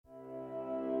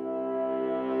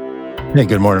Hey,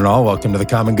 good morning, all. Welcome to the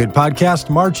Common Good Podcast,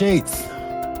 March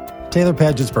 8th. Taylor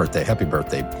Paget's birthday. Happy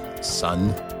birthday,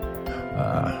 son.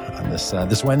 On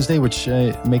this Wednesday, which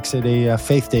makes it a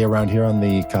faith day around here on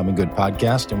the Common Good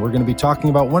Podcast. And we're going to be talking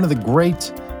about one of the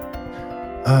great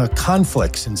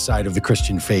conflicts inside of the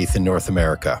Christian faith in North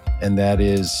America, and that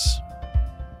is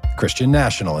Christian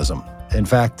nationalism. In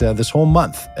fact, this whole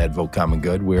month at Vote Common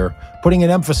Good, we're putting an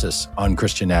emphasis on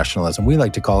Christian nationalism. We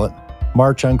like to call it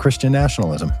March on Christian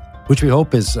Nationalism, which we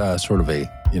hope is sort of a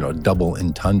double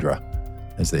entendre,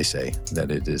 as they say,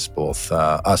 that it is both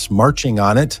us marching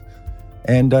on it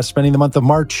and spending the month of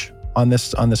March on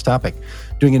this topic,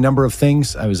 doing a number of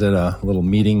things. I was at a little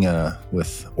meeting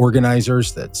with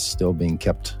organizers that's still being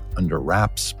kept under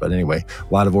wraps, but anyway,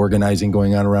 a lot of organizing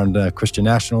going on around Christian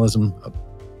nationalism. A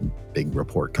big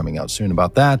report coming out soon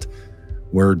about that.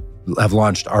 We have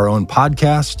launched our own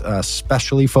podcast,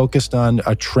 specially focused on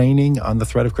a training on the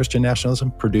threat of Christian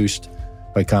nationalism, produced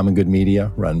by Common Good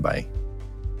Media, run by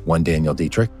one Daniel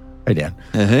Dietrich. Hey, Dan.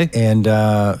 Hey. And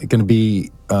going to be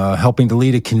helping to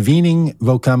lead a convening,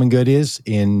 Vote Common Good is,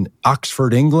 in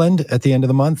Oxford, England at the end of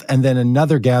the month, and then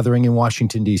another gathering in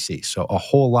Washington, D.C. So a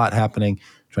whole lot happening,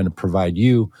 trying to provide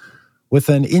you with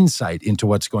an insight into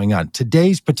what's going on.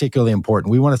 Today's particularly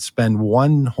important. We want to spend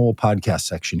one whole podcast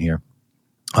section here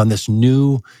on this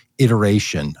new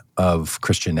iteration of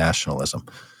Christian nationalism.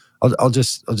 I'll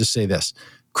just say this.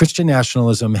 Christian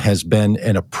nationalism has been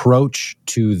an approach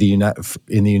to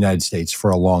in the United States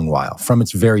for a long while, from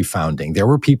its very founding. There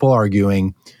were people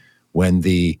arguing when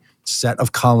the set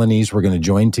of colonies were going to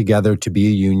join together to be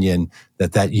a union,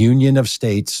 that union of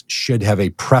states should have a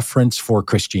preference for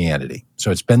Christianity.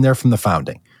 So it's been there from the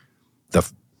founding. The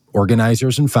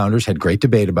organizers and founders had great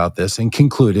debate about this and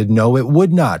concluded, no, it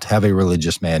would not have a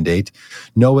religious mandate.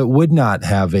 No, it would not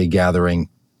have a gathering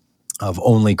of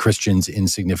only Christians in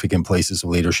significant places of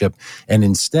leadership. And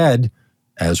instead,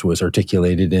 as was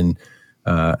articulated in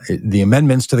the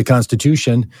amendments to the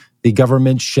Constitution, the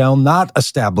government shall not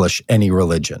establish any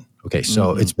religion. Okay,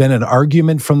 so It's been an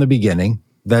argument from the beginning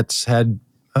that's had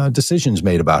decisions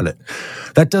made about it.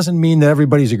 That doesn't mean that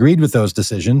everybody's agreed with those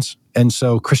decisions. And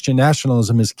so Christian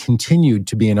nationalism has continued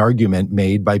to be an argument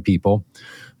made by people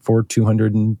for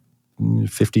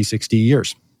 250, 60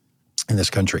 years in this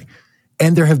country.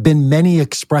 And there have been many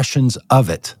expressions of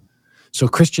it. So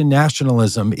Christian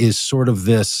nationalism is sort of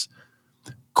this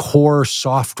core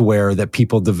software that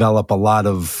people develop a lot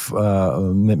of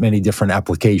many different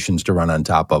applications to run on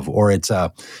top of, or it's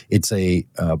a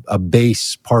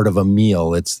base part of a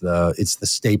meal. It's the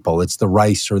staple. It's the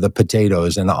rice or the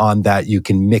potatoes, and on that you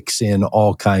can mix in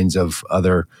all kinds of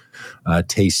other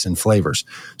tastes and flavors.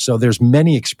 So there's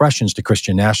many expressions to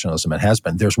Christian nationalism. It has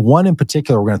been. There's one in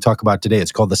particular we're going to talk about today.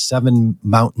 It's called the Seven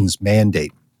Mountains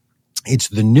Mandate. It's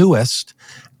the newest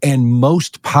and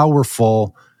most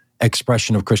powerful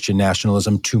expression of Christian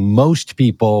nationalism to most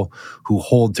people who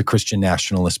hold to Christian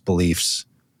nationalist beliefs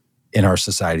in our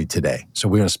society today. So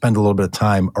we're going to spend a little bit of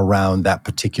time around that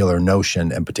particular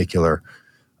notion and particular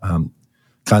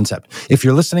concept. If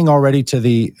you're listening already to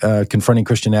the Confronting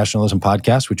Christian Nationalism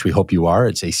podcast, which we hope you are,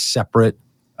 it's a separate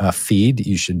feed.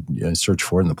 You should search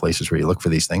for it in the places where you look for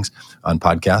these things on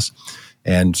podcasts,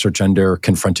 and search under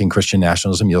Confronting Christian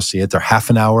Nationalism. You'll see it. They're half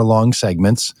an hour long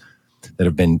segments that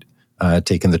have been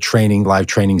taken the live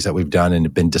trainings that we've done and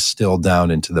have been distilled down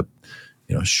into the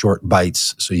short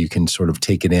bites, so you can sort of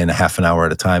take it in a half an hour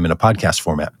at a time in a podcast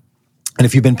format. And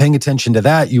if you've been paying attention to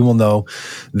that, you will know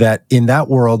that in that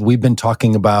world, we've been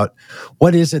talking about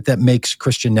what is it that makes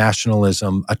Christian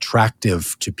nationalism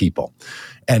attractive to people.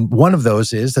 And one of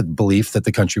those is the belief that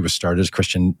the country was started as a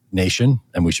Christian nation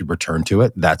and we should return to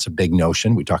it. That's a big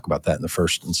notion. We talk about that in the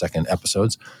first and second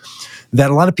episodes. That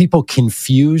a lot of people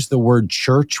confuse the word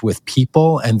church with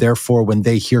people, and therefore when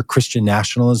they hear Christian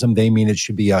nationalism, they mean it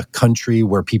should be a country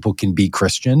where people can be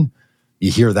Christian.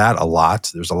 You hear that a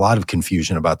lot. There's a lot of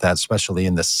confusion about that, especially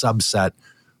in the subset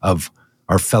of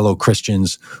our fellow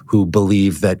Christians who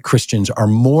believe that Christians are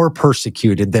more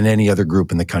persecuted than any other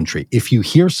group in the country. If you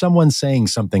hear someone saying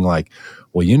something like,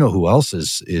 well, you know who else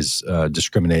is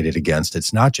discriminated against?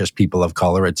 It's not just people of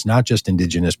color. It's not just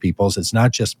indigenous peoples. It's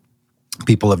not just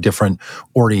people of different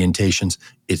orientations.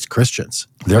 It's Christians.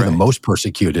 They're the most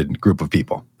persecuted group of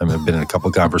people. I mean, I've been in a couple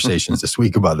of conversations this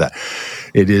week about that.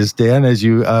 It is, Dan, as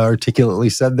you articulately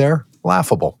said there,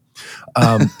 laughable.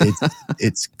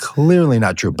 It's clearly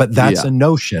not true, but that's a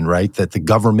notion, right? That the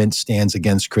government stands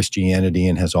against Christianity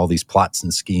and has all these plots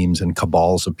and schemes and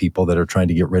cabals of people that are trying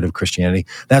to get rid of Christianity.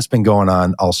 That's been going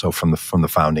on also from the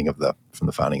founding of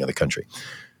the country.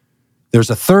 There's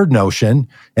a third notion,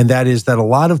 and that is that a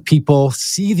lot of people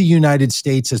see the United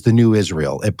States as the new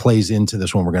Israel. It plays into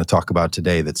this one we're going to talk about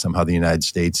today, that somehow the United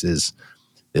States is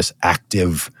this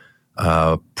active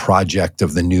project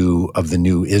of the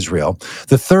new Israel.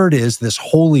 The third is this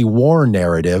holy war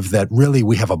narrative that really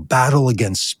we have a battle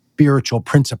against spiritual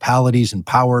principalities and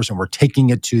powers, and we're taking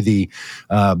it to the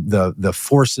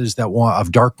forces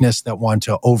of darkness that want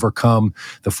to overcome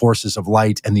the forces of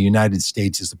light, and the United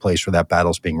States is the place where that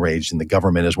battle's being waged, and the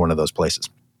government is one of those places.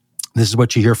 This is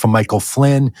what you hear from Michael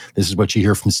Flynn. This is what you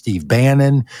hear from Steve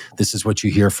Bannon. This is what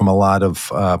you hear from a lot of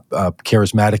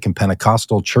charismatic and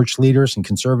Pentecostal church leaders and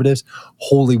conservatives.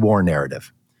 Holy war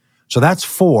narrative. So that's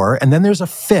 4. And then there's a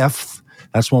 5th.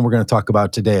 That's one we're going to talk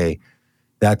about today.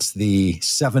 That's the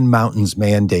Seven Mountains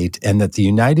Mandate, and that the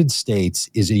United States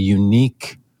is a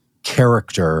unique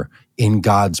character in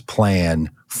God's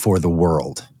plan for the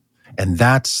world. And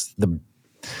that's the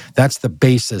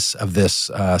basis of this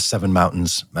Seven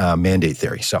Mountains Mandate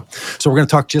theory. So we're going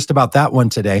to talk just about that one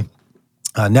today.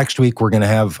 Next week, we're going to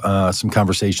have some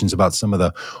conversations about some of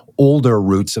the older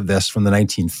roots of this from the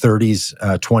 1930s,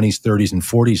 20s, 30s, and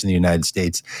 40s in the United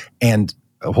States. And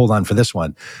hold on for this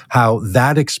one, how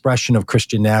that expression of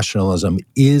Christian nationalism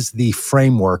is the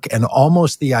framework and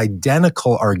almost the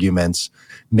identical arguments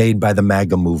made by the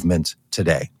MAGA movement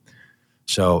today.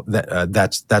 So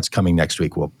that's coming next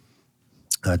week. We'll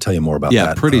tell you more about that.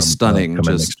 Yeah, pretty stunning,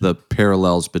 just the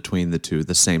parallels between the two.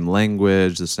 The same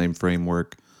language, the same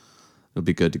framework. It'll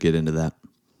be good to get into that.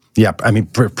 Yeah, I mean,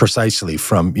 precisely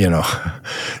from,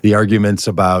 the arguments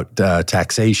about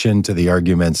taxation to the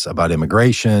arguments about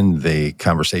immigration, the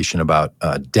conversation about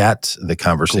debt, the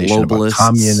conversation about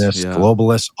communists,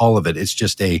 globalists, all of it. It's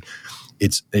just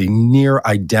it's a near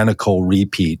identical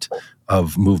repeat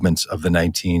of movements of the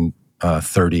 1930s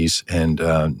and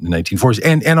 1940s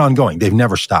and ongoing. They've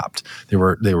never stopped. They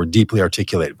were deeply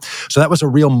articulated. So that was a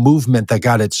real movement that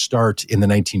got its start in the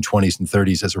 1920s and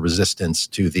 30s as a resistance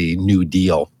to the New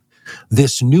Deal.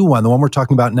 This new one, the one we're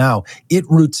talking about now, it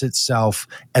roots itself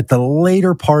at the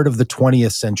later part of the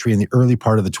 20th century and the early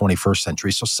part of the 21st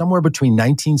century. So somewhere between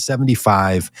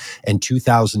 1975 and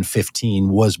 2015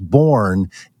 was born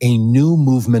a new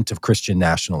movement of Christian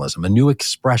nationalism, a new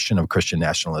expression of Christian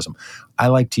nationalism. I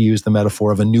like to use the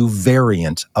metaphor of a new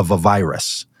variant of a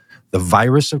virus. The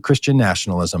virus of Christian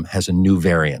nationalism has a new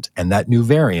variant, and that new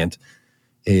variant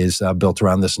is built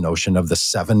around this notion of the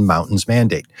Seven Mountains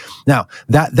Mandate. Now,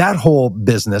 that whole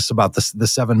business about the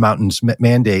Seven Mountains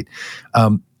Mandate,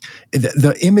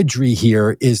 the imagery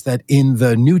here is that in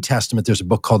the New Testament, there's a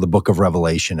book called the Book of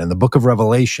Revelation. And the Book of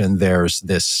Revelation, there's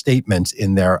this statement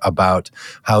in there about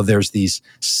how there's these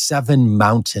 7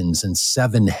 mountains and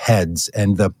 7 heads,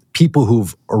 and the people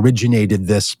who've originated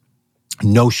this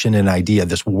notion and idea,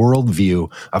 this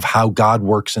worldview of how God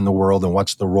works in the world and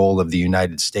what's the role of the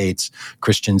United States,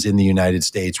 Christians in the United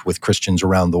States with Christians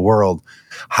around the world,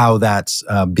 how that's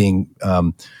being, this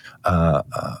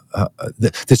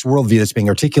worldview that's being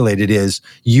articulated is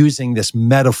using this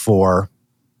metaphor.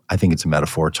 I think it's a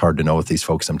metaphor. It's hard to know with these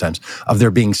folks sometimes, of there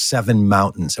being 7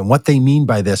 mountains. And what they mean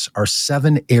by this are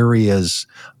 7 areas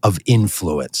of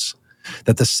influence.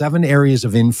 That the 7 areas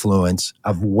of influence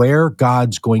of where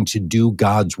God's going to do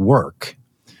God's work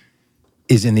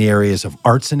is in the areas of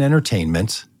arts and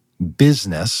entertainment,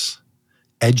 business,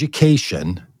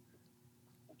 education,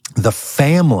 the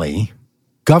family,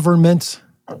 government,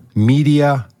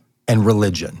 media, and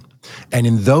religion. And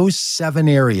in those 7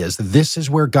 areas, this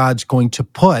is where God's going to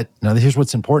put, now here's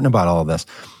what's important about all of this,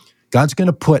 God's going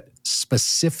to put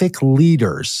specific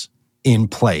leaders in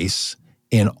place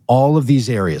in all of these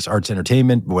areas, arts,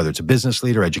 entertainment, whether it's a business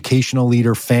leader, educational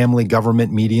leader, family,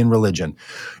 government, media, and religion.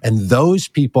 And those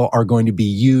people are going to be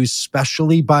used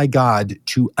specially by God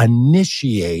to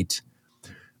initiate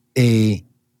an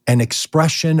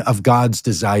expression of God's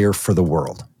desire for the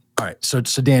world. All right, so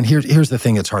Dan, here's the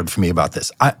thing that's hard for me about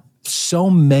this. So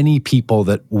many people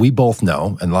that we both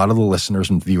know, and a lot of the listeners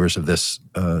and viewers of this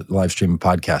live stream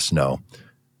podcast know,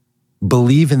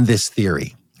 believe in this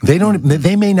theory.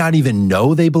 They may not even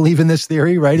know they believe in this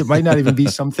theory, right? It might not even be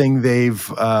something they've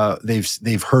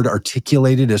heard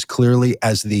articulated as clearly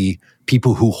as the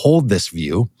people who hold this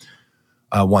view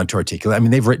want to articulate. I mean,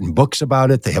 they've written books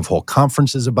about it. They have whole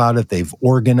conferences about it. They've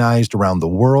organized around the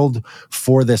world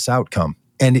for this outcome.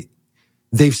 And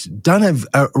they've done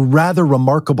a rather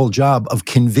remarkable job of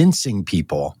convincing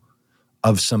people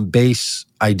of some base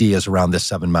ideas around this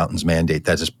Seven Mountains Mandate.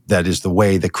 That is the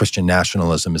way that Christian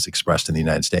nationalism is expressed in the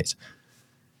United States.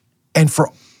 And for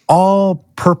all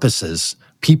purposes,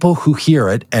 people who hear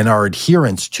it and are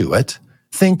adherents to it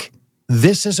think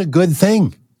this is a good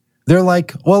thing. They're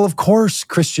like, well, of course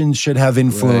Christians should have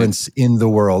influence in the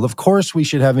world. Of course we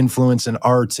should have influence in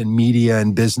arts and media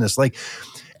and business. Like,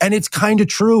 and it's kind of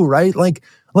true, right? Like,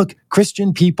 look,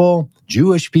 Christian people,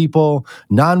 Jewish people,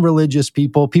 non-religious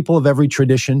people, people of every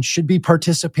tradition should be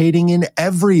participating in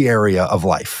every area of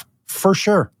life, for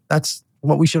sure. That's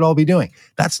what we should all be doing.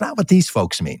 That's not what these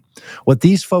folks mean. What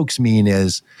these folks mean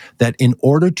is that in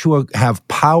order to have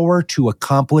power to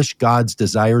accomplish God's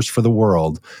desires for the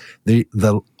world,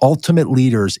 the ultimate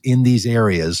leaders in these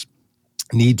areas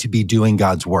need to be doing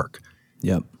God's work.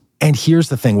 Yep. And here's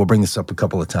the thing, we'll bring this up a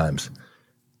couple of times.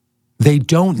 They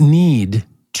don't need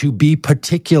to be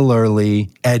particularly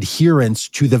adherents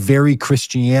to the very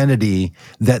Christianity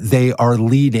that they are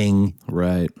leading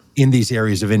in these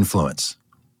areas of influence.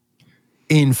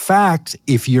 In fact,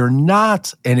 if you're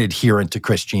not an adherent to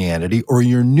Christianity or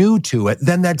you're new to it,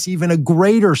 then that's even a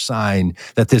greater sign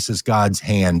that this is God's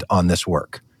hand on this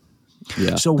work.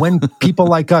 Yeah. So when people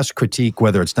like us critique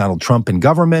whether it's Donald Trump in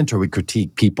government, or we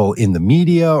critique people in the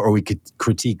media, or we could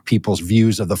critique people's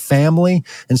views of the family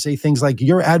and say things like,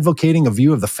 you're advocating a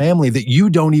view of the family that you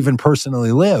don't even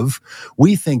personally live,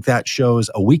 we think that shows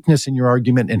a weakness in your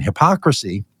argument and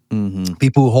hypocrisy. Mm-hmm.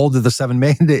 People who hold to the seven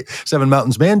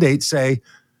mountains mandate say,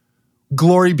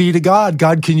 glory be to God.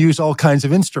 God can use all kinds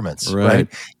of instruments, right?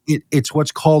 It's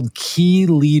what's called key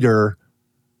leader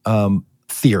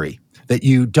theory, that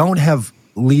you don't have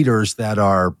leaders that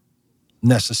are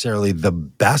necessarily the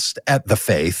best at the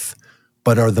faith,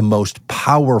 but are the most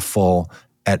powerful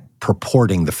at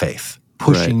purporting the faith,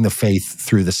 pushing the faith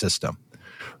through the system.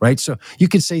 Right? So you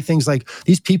could say things like,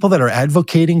 these people that are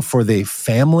advocating for the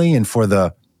family and for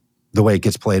the way it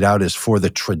gets played out is for the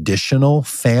traditional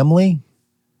family.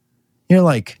 You're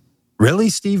like, really,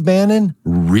 Steve Bannon?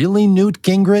 Really, Newt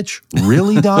Gingrich?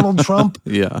 Really, Donald Trump?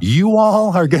 Yeah. You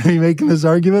all are going to be making this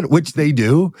argument, which they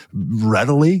do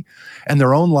readily, and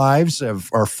their own lives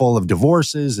are full of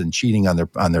divorces and cheating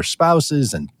on their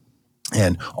spouses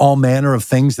and all manner of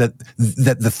things that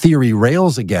the theory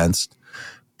rails against.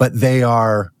 But they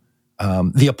are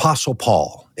the Apostle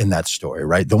Paul in that story,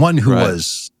 right? The one who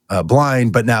was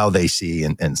blind, but now they see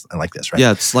and like this, right?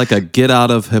 Yeah, it's like a get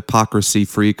out of hypocrisy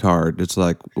free card. It's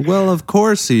like, well, of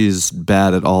course he's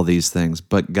bad at all these things,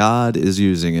 but God is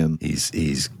using him.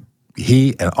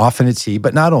 He, and often it's he,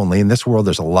 but not only. In this world,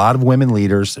 there's a lot of women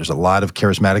leaders. There's a lot of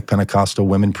charismatic Pentecostal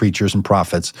women preachers and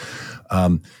prophets.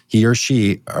 He or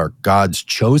she are God's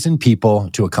chosen people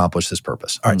to accomplish this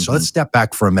purpose. All right, so let's step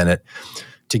back for a minute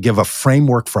to give a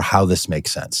framework for how this makes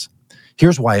sense.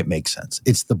 Here's why it makes sense.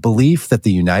 It's the belief that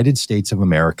the United States of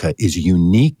America is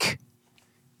unique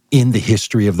in the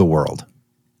history of the world.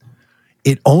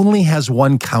 It only has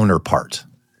one counterpart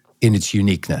in its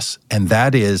uniqueness, and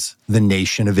that is the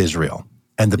nation of Israel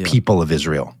and the people of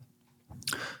Israel.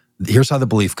 Here's how the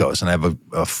belief goes, and I have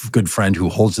a good friend who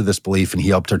holds to this belief, and he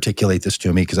helped articulate this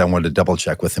to me because I wanted to double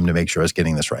check with him to make sure I was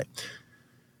getting this right.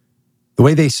 The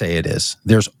way they say it is,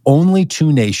 there's only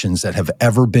two nations that have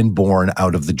ever been born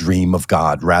out of the dream of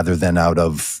God rather than out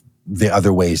of the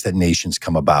other ways that nations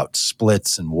come about,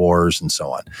 splits and wars and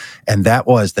so on. And that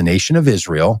was the nation of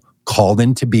Israel, called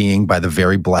into being by the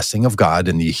very blessing of God,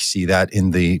 and you see that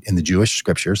in the Jewish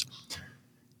scriptures,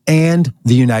 and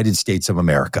the United States of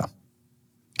America.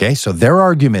 Okay, so their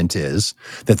argument is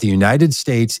that the United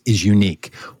States is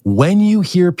unique. When you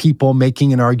hear people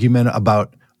making an argument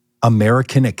about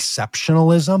American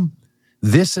exceptionalism,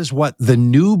 this is what the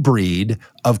new breed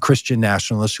of Christian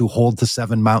nationalists who hold the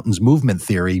Seven Mountains movement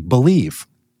theory believe.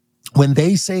 When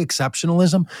they say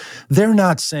exceptionalism, they're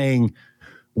not saying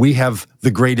we have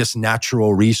the greatest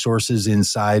natural resources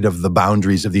inside of the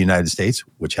boundaries of the United States,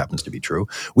 which happens to be true.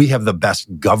 We have the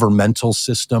best governmental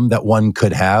system that one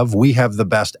could have. We have the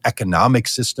best economic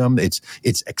system. It's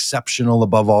exceptional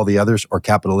above all the others, or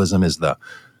capitalism is the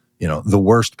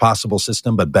worst possible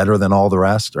system, but better than all the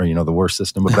rest, or, the worst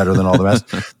system, but better than all the rest.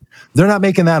 They're not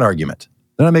making that argument.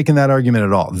 They're not making that argument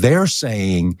at all. They're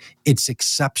saying it's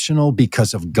exceptional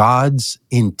because of God's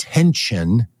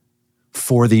intention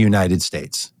for the United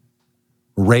States.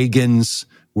 Reagan's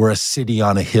 "we're a city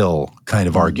on a hill" kind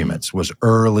of arguments was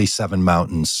early Seven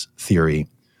Mountains theory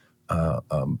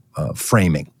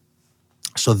framing.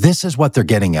 So this is what they're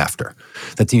getting after,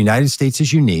 that the United States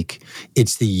is unique.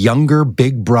 It's the younger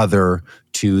big brother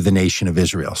to the nation of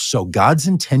Israel. So God's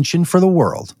intention for the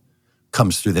world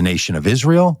comes through the nation of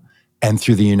Israel and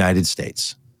through the United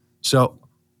States. So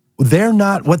they're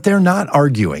not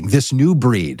arguing, this new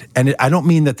breed, and I don't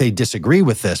mean that they disagree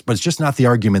with this, but it's just not the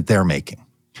argument they're making.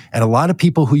 And a lot of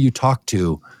people who you talk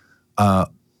to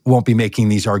won't be making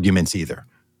these arguments either.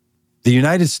 The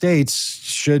United States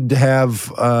should have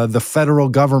the federal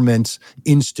government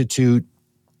institute,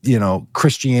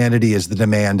 Christianity as the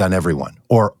demand on everyone,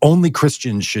 or only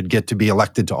Christians should get to be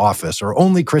elected to office, or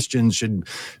only Christians should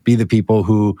be the people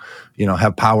who,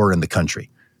 have power in the country.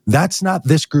 That's not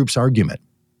this group's argument.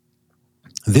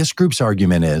 This group's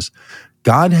argument is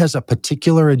God has a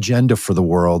particular agenda for the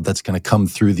world that's going to come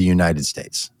through the United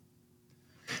States.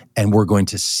 And we're going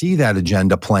to see that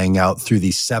agenda playing out through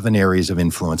these 7 areas of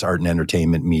influence: art and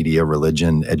entertainment, media,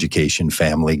 religion, education,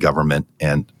 family, government,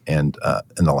 and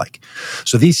the like.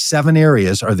 So these 7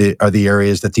 areas are the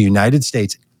areas that the United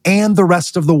States and the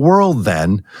rest of the world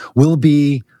then will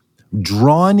be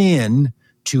drawn in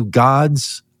to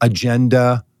God's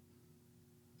agenda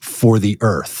for the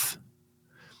earth.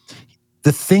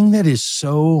 The thing that is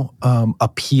so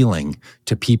appealing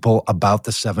to people about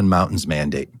the 7 Mountains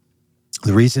Mandate,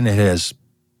 the reason it has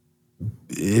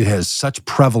such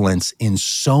prevalence in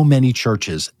so many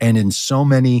churches and in so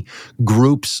many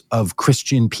groups of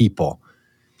Christian people,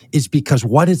 is because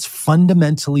what it's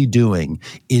fundamentally doing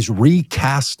is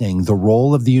recasting the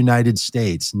role of the United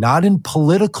States, not in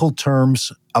political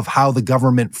terms of how the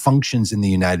government functions in the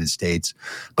United States,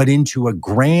 but into a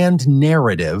grand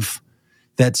narrative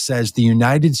that says the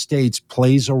United States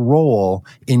plays a role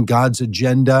in God's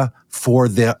agenda for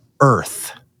the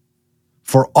earth,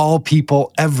 for all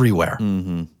people everywhere.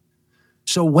 Mm-hmm.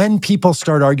 So when people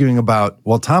start arguing about,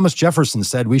 well, Thomas Jefferson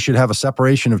said we should have a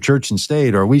separation of church and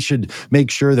state, or we should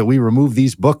make sure that we remove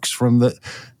these books from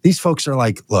these folks are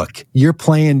like, look, you're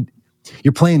playing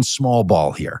small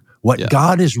ball here. What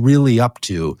God is really up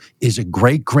to is a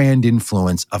great grand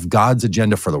influence of God's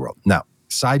agenda for the world. Now,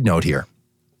 side note here,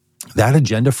 that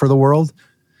agenda for the world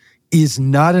is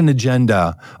not an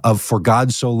agenda of for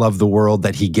God so loved the world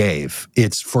that he gave.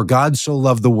 It's for God so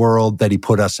loved the world that he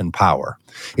put us in power.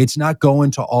 It's not go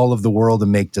into all of the world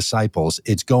and make disciples.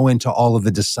 It's go into all of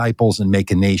the disciples and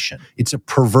make a nation. It's a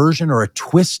perversion or a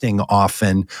twisting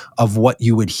often of what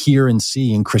you would hear and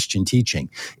see in Christian teaching.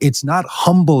 It's not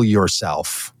humble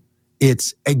yourself.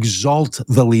 It's exalt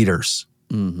the leaders.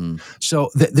 Mm-hmm. So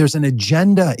there's an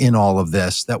agenda in all of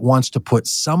this that wants to put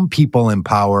some people in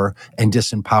power and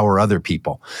disempower other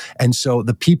people. And so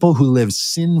the people who live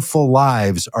sinful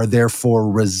lives are therefore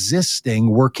resisting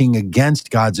working against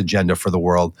God's agenda for the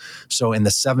world. So in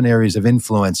the 7 areas of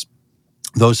influence,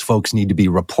 those folks need to be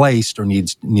replaced or need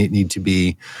to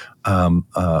be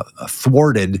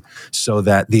thwarted so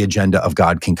that the agenda of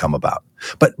God can come about.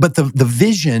 But the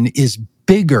vision is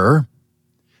bigger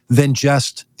than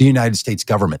just the United States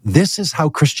government. This is how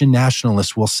Christian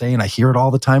nationalists will say, and I hear it all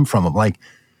the time from them, like,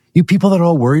 you people that are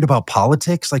all worried about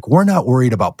politics, like, we're not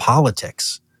worried about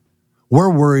politics. We're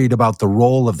worried about the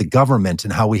role of the government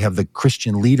and how we have the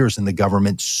Christian leaders in the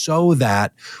government so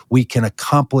that we can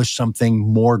accomplish something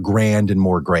more grand and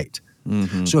more great.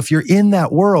 Mm-hmm. So if you're in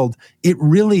that world, it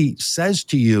really says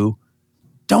to you,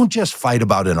 don't just fight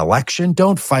about an election.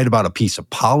 Don't fight about a piece of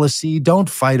policy. Don't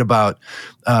fight about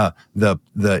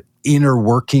the inner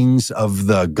workings of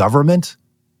the government.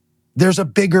 There's a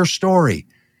bigger story.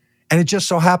 And it just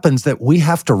so happens that we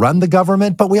have to run the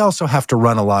government, but we also have to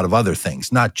run a lot of other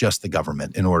things, not just the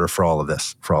government, in order for all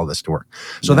this to work.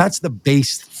 So that's the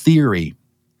base theory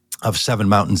of 7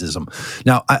 Mountainsism.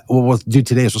 Now, what we'll do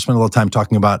today is we'll spend a little time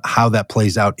talking about how that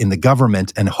plays out in the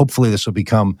government, and hopefully this will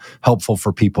become helpful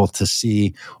for people to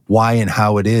see why and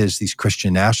how it is these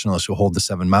Christian nationalists who hold the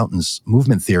 7 Mountains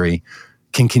movement theory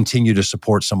can continue to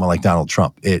support someone like Donald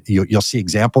Trump. You'll see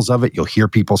examples of it. You'll hear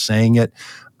people saying it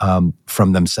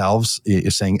from themselves,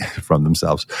 saying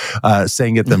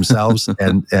it themselves,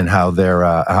 and how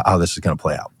this is going to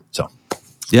play out. So.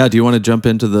 Yeah, do you want to jump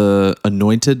into the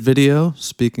anointed video?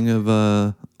 Speaking of,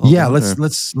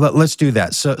 let's do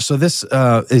that. So this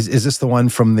is this the one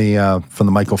from the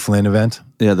Michael Flynn event?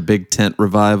 Yeah, the big tent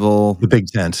revival. The big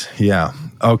tent, yeah.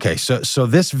 Okay, so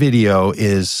this video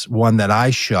is one that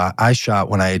I shot. I shot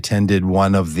when I attended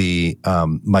one of the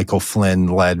Michael Flynn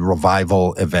led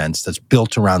revival events that's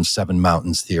built around 7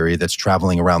 Mountains theory that's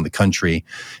traveling around the country,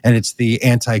 and it's the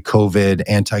anti-COVID,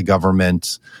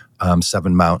 anti-government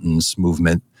 7 Mountains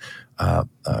movement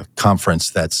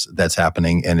conference that's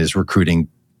happening and is recruiting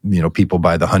people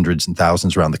by the hundreds and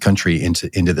thousands around the country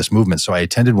into this movement. So I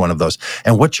attended one of those,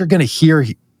 and what you're going to hear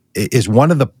is one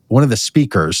of the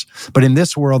speakers. But in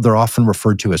this world, they're often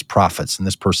referred to as prophets, and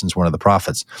this person's one of the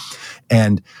prophets.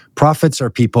 And prophets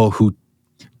are people who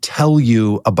tell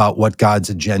you about what God's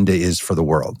agenda is for the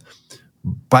world.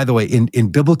 By the way, in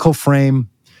biblical frame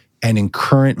and in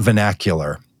current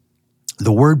vernacular,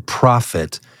 the word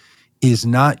prophet is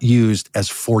not used as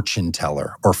fortune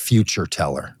teller or future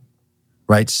teller,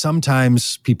 right?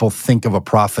 Sometimes people think of a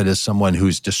prophet as someone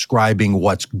who's describing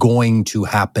what's going to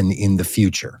happen in the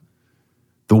future.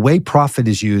 The way prophet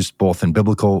is used both in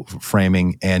biblical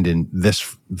framing and in this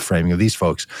framing of these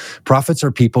folks, prophets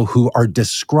are people who are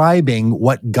describing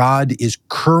what God is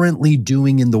currently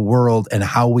doing in the world and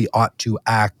how we ought to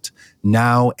act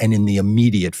now and in the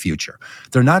immediate future.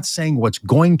 They're not saying what's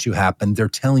going to happen, they're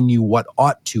telling you what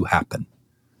ought to happen.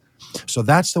 So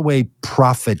that's the way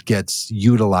prophet gets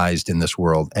utilized in this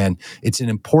world, and it's an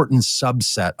important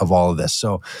subset of all of this.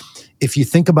 So if you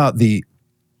think about the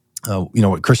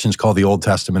what Christians call the Old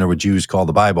Testament or what Jews call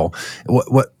the Bible,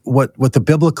 what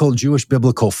the Jewish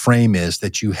biblical frame is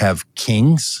that you have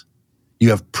kings, you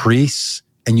have priests,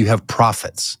 and you have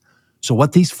prophets. So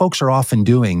what these folks are often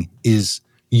doing is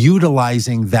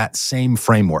utilizing that same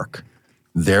framework.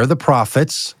 They're the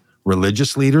prophets,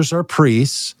 religious leaders are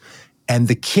priests, and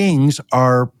the kings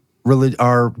are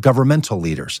governmental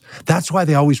leaders. That's why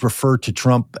they always refer to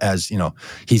Trump as,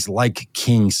 he's like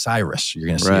King Cyrus. You're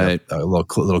going to see a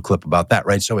little clip about that,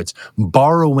 right? So it's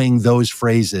borrowing those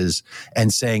phrases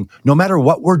and saying, no matter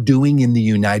what we're doing in the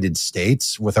United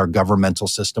States with our governmental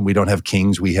system, we don't have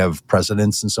kings, we have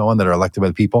presidents and so on that are elected by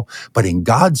the people. But in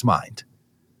God's mind,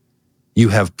 you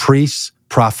have priests,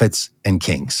 prophets, and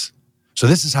kings. So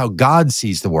this is how God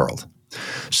sees the world.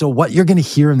 So what you're going to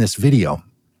hear in this video,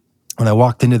 when I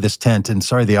walked into this tent, and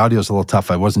sorry, the audio's a little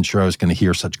tough. I wasn't sure I was going to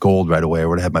hear such gold right away. I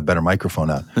would have had my better microphone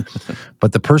on.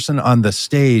 But the person on the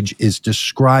stage is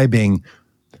describing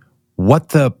what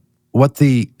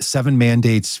the 7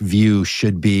 mandates view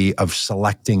should be of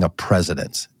selecting a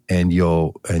president, and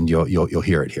you'll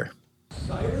hear it here.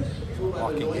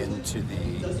 Walking into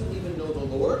the doesn't even know the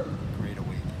Lord. Great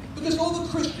Awakening. Because all the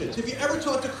Christians, if you ever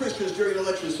talk to Christians during an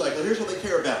election cycle, here's what they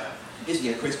care about. Is he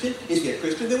a Christian? Is he a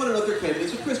Christian? They want to know if their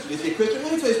candidate's a Christian. Is he a Christian?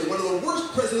 Let me tell you something. One of the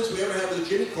worst presidents we ever had was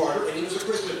Jimmy Carter, and he was a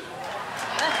Christian.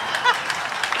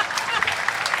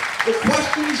 The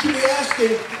question you should be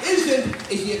asking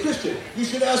isn't, is he a Christian? You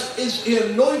should ask, is he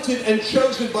anointed and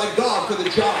chosen by God for the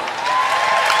job?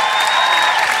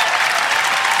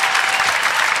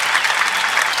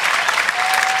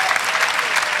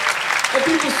 And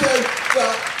people say,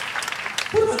 well,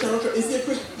 what about Donald Trump? Is he a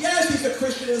Christian? Yes, he's a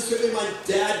Christian in the same way my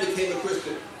dad became a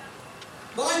Christian.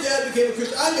 My dad became a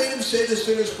Christian. I made him say the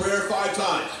sinner's prayer 5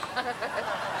 times.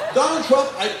 Donald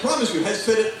Trump, I promise you, has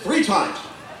said it 3 times.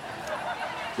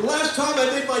 The last time I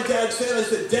made my dad say it, I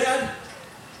said, Dad,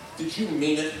 did you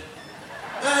mean it?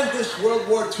 And this World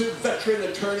War II veteran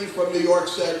attorney from New York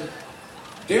said,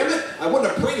 damn it, I wouldn't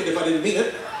have prayed it if I didn't mean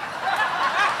it.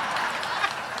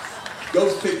 Go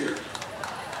figure.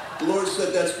 The Lord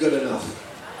said that's good enough.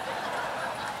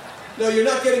 Now, you're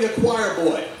not getting a choir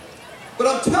boy, but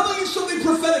I'm telling you something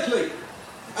prophetically.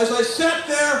 As I sat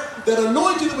there, that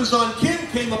anointing that was on Kim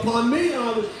came upon me, and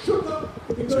I was shook up.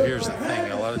 So here's the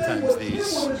thing. A lot of times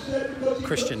these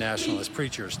Christian nationalist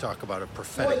preachers talk about a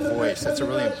prophetic voice. That's a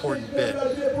really important bit.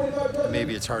 And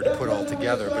maybe it's hard to put all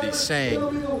together, but he's saying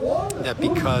that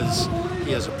because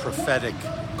he has a prophetic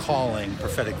calling,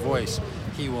 prophetic voice,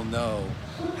 he will know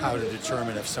how to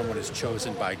determine if someone is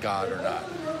chosen by God or not.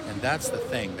 And that's the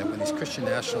thing, that when these Christian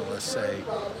nationalists say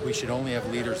we should only have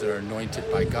leaders that are anointed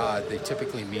by God, they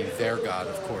typically mean their God,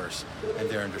 of course, and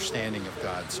their understanding of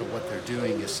God. So what they're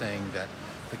doing is saying that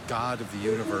the God of the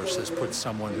universe has put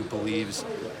someone who believes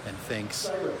and thinks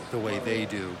the way they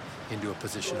do into a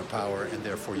position of power, and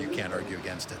therefore you can't argue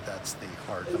against it. That's the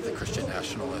heart of the Christian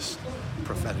nationalist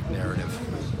prophetic narrative.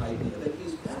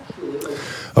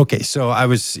 Okay, so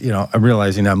I'm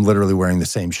realizing I'm literally wearing the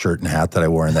same shirt and hat that I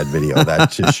wore in that video.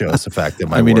 That just shows the fact that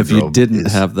my if you didn't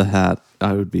have the hat,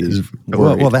 I would be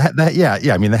worried. Well, the hat,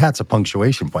 yeah. I mean, the hat's a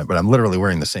punctuation point, but I'm literally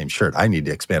wearing the same shirt. I need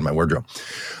to expand my wardrobe.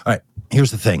 All right,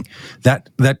 here's the thing.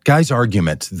 That guy's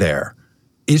argument there,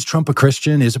 is Trump a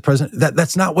Christian? Is a president?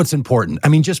 That's not what's important. I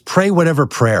mean, just pray whatever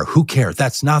prayer. Who cares?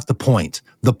 That's not the point.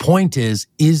 The point is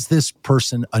this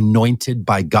person anointed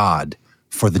by God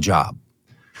for the job?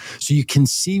 So you can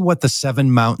see what the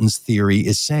 7 mountains theory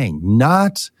is saying.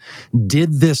 Not,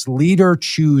 did this leader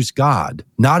choose God?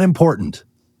 Not important.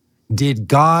 Did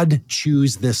God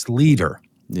choose this leader?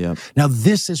 Yeah. Now,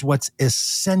 this is what's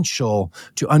essential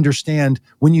to understand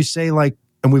when you say, like,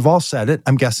 and we've all said it.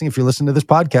 I'm guessing if you're listening to this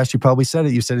podcast, you probably said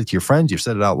it. You said it to your friends. You've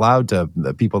said it out loud to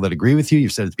the people that agree with you.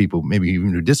 You've said it to people maybe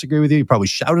even who disagree with you. You probably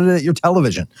shouted it at your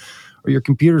television or your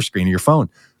computer screen or your phone.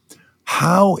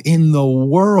 How in the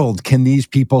world can these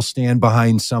people stand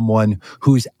behind someone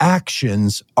whose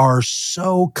actions are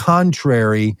so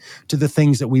contrary to the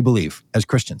things that we believe as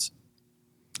Christians?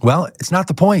 Well, it's not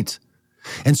the point.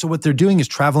 And so what they're doing is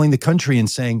traveling the country and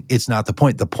saying, it's not the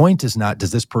point. The point is not,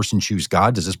 does this person choose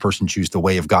God? Does this person choose the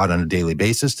way of God on a daily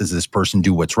basis? Does this person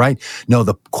do what's right? No,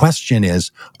 the question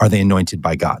is, are they anointed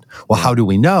by God? Well, how do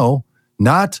we know?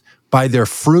 Not by their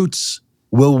fruits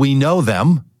will we know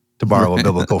them, to borrow a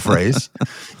biblical phrase.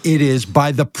 It is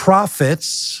by the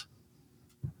prophets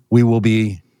we will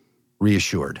be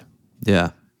reassured.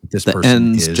 Yeah. This the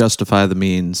ends justify the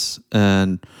means.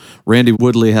 And Randy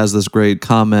Woodley has this great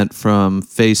comment from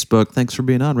Facebook. Thanks for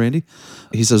being on, Randy.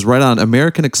 He says, right on,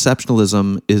 American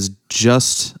exceptionalism is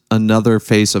just another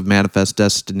face of manifest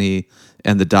destiny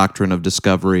and the doctrine of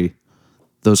discovery.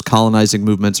 Those colonizing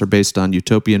movements are based on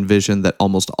utopian vision that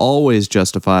almost always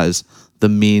justifies the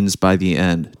means by the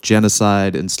end.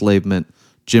 Genocide, enslavement,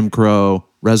 Jim Crow,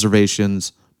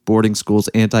 reservations, boarding schools,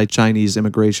 anti-Chinese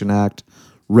Immigration Act,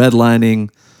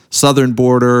 redlining, Southern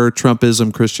border,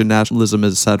 Trumpism, Christian nationalism,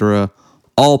 etc.,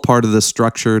 all part of the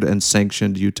structured and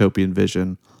sanctioned utopian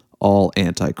vision, all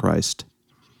antichrist.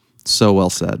 So well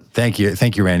said. Thank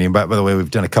you, Randy. And by the way,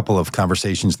 we've done a couple of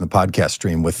conversations in the podcast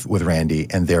stream with Randy,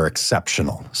 and they're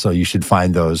exceptional. So you should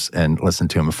find those and listen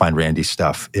to him and find Randy's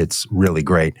stuff. It's really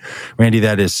great. Randy,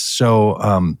 that is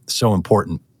so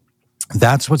important.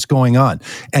 That's what's going on.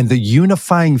 And the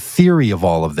unifying theory of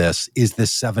all of this is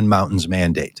this Seven Mountains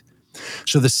mandate.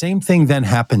 So the same thing then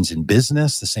happens in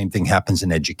business. The same thing happens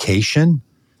in education.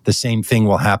 The same thing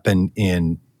will happen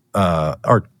in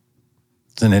arts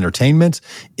and entertainment.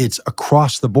 It's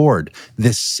across the board.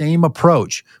 This same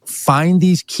approach. Find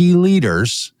these key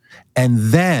leaders, and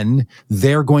then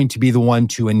they're going to be the one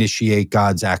to initiate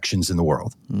God's actions in the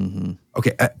world. Mm-hmm.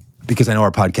 Okay, because I know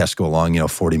our podcasts go along,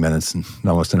 40 minutes and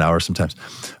almost an hour sometimes.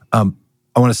 I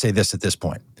want to say this at this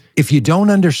point. If you don't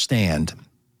understand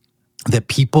that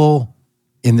people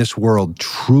in this world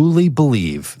truly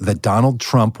believe that Donald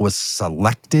Trump was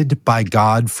selected by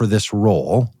God for this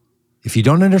role, if you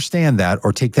don't understand that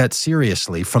or take that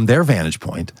seriously from their vantage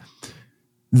point,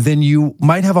 then you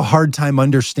might have a hard time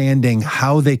understanding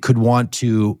how they could want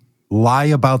to lie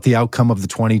about the outcome of the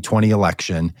 2020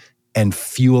 election and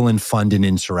fuel and fund an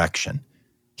insurrection.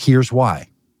 Here's why.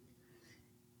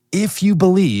 If you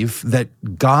believe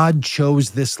that God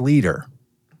chose this leader,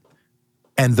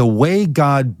 and the way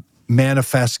God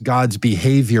manifests God's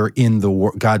behavior in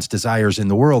God's desires in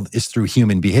the world is through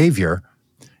human behavior,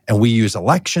 and we use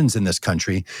elections in this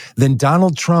country, then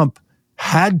Donald Trump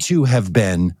had to have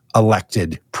been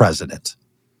elected president,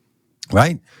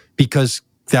 right? Because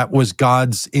that was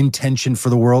God's intention for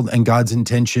the world, and God's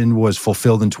intention was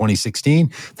fulfilled in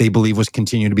 2016. They believe was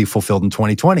continuing to be fulfilled in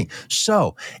 2020.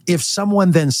 So if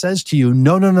someone then says to you,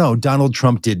 no, Donald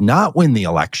Trump did not win the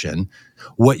election,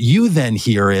 what you then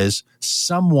hear is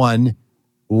someone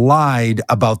lied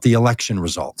about the election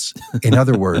results. In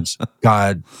other words,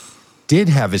 God did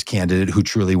have his candidate who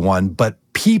truly won, but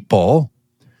people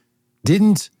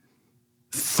didn't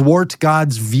thwart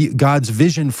God's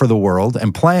vision for the world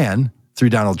and plan through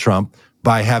Donald Trump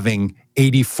by having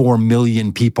 84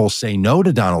 million people say no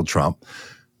to Donald Trump.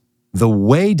 The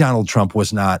way Donald Trump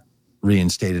was not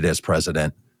reinstated as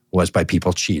president was by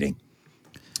people cheating.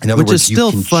 In other words, is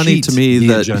still funny to me,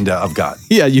 the agenda of God.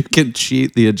 Yeah, you can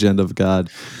cheat the agenda of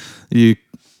God.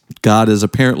 God is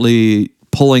apparently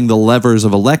pulling the levers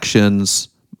of elections,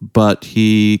 but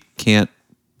he can't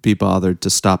be bothered to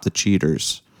stop the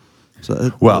cheaters.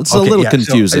 So it's a little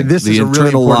confusing. So this is a really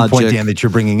important point, Dan, that you're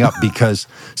bringing up, because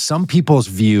some people's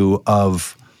view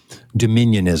of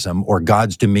dominionism, or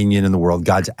God's dominion in the world,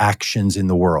 God's actions in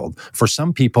the world, for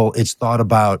some people, it's thought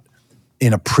about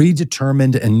in a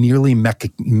predetermined and nearly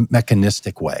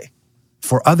mechanistic way.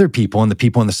 For other people, and the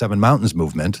people in the Seven Mountains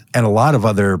movement, and a lot of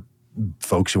other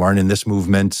folks who aren't in this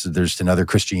movement, there's in other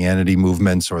Christianity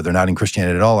movements, or they're not in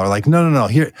Christianity at all, are like, no.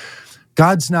 Here,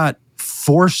 God's not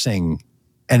forcing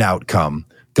an outcome.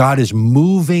 God is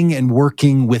moving and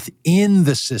working within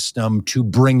the system to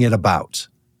bring it about.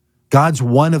 God's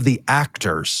one of the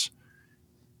actors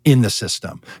in the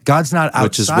system. God's not outside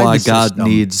the system. Which is why God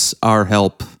needs our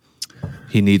help.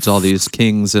 He needs all these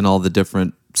kings and all the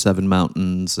different seven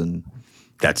mountains, and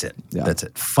that's it. Yeah. That's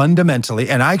it. Fundamentally,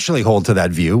 and I actually hold to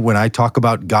that view when I talk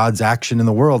about God's action in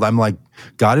the world. I'm like,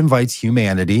 God invites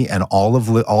humanity and all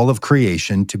of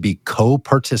creation to be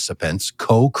co-participants,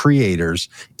 co-creators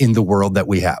in the world that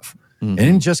we have. Mm-hmm. It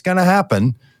ain't just going to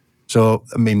happen. So,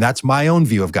 I mean, that's my own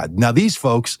view of God. Now, these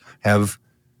folks have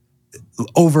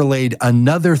overlaid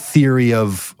another theory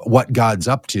of what God's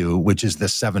up to, which is the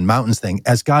Seven Mountains thing,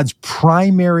 as God's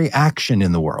primary action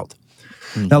in the world.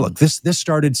 Mm-hmm. Now, look, this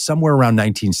started somewhere around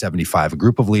 1975. A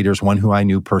group of leaders, one who I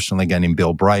knew personally, a guy named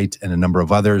Bill Bright, and a number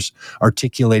of others,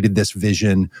 articulated this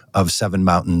vision of Seven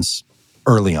Mountains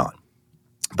early on.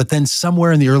 But then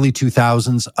somewhere in the early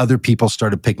 2000s, other people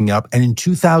started picking up. And in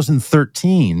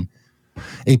 2013,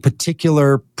 a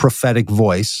particular prophetic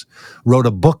voice wrote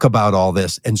a book about all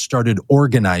this and started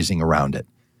organizing around it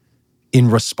in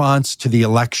response to the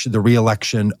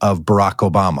re-election of Barack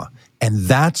Obama. And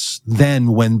that's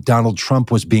then when Donald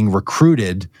Trump was being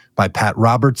recruited by Pat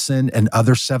Robertson and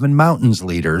other Seven Mountains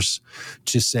leaders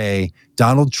to say,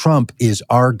 Donald Trump is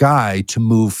our guy to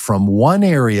move from one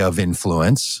area of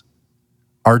influence,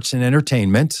 arts and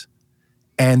entertainment,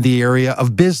 and the area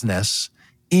of business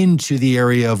into the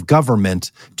area of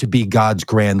government to be God's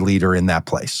grand leader in that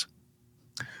place.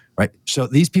 Right? So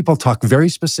these people talk very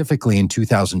specifically in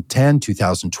 2010,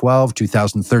 2012,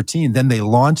 2013. Then they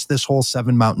launched this whole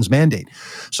Seven Mountains mandate.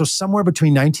 So somewhere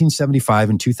between 1975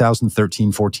 and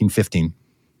 2013, 14, 15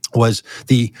 was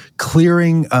the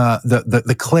clearing,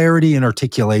 the clarity and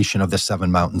articulation of the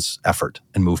Seven Mountains effort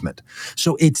and movement.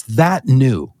 So it's that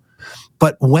new.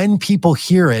 But when people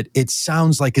hear it, it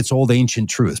sounds like it's old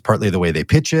ancient truth, partly the way they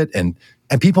pitch it. And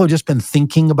people have just been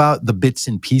thinking about the bits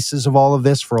and pieces of all of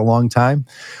this for a long time.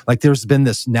 Like there's been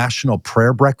this national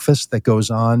prayer breakfast that goes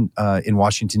on in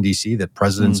Washington, D.C. that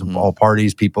presidents of all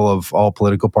parties, people of all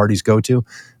political parties go to.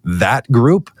 That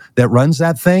group that runs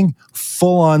that thing,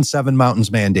 full on Seven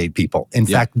Mountains mandate people. In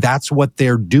fact, that's what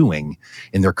they're doing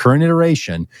in their current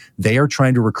iteration. They are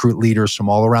trying to recruit leaders from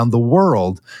all around the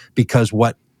world because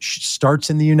what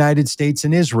starts in the United States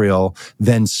and Israel,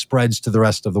 then spreads to the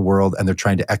rest of the world, and they're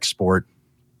trying to export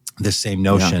this same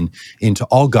notion into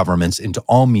all governments, into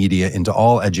all media, into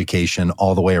all education,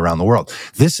 all the way around the world.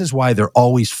 This is why they're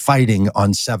always fighting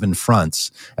on seven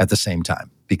fronts at the same time,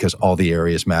 because all the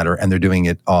areas matter, and they're doing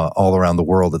it all around the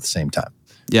world at the same time.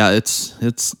 Yeah, it's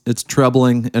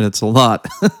troubling, and it's a lot.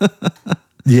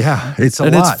 Yeah, it's a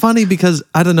lot. And it's funny because,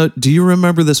 I don't know, do you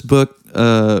remember this book,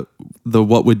 the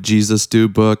What Would Jesus Do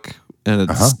book? And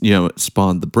it's, it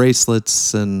spawned the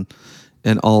bracelets and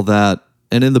all that.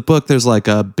 And in the book, there's like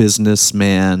a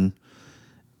businessman.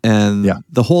 And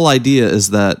the whole idea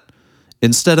is that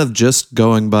instead of just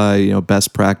going by,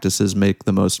 best practices, make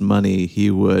the most money, he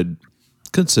would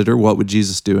consider what would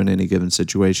Jesus do in any given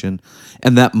situation.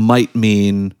 And that might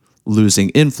mean losing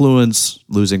influence,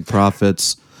 losing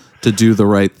profits, to do the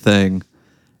right thing.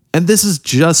 And this is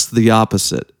just the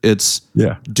opposite. It's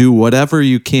do whatever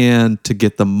you can to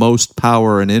get the most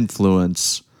power and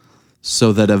influence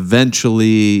so that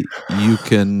eventually you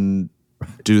can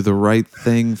do the right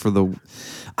thing for the...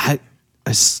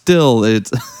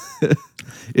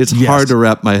 it's hard to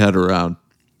wrap my head around.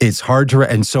 It's hard to...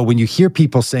 And so when you hear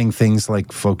people saying things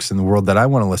like folks in the world that I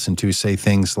want to listen to say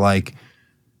things like,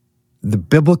 the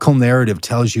biblical narrative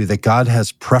tells you that God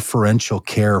has preferential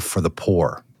care for the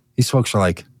poor. These folks are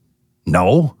like,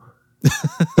 no,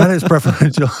 God has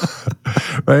preferential,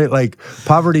 right? Like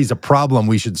poverty is a problem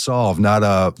we should solve, not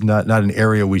an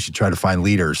area we should try to find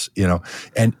leaders,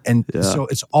 And so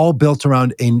it's all built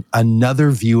around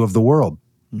another view of the world.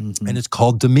 Mm-hmm. And it's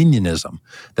called dominionism,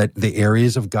 that the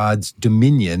areas of God's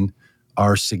dominion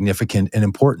are significant and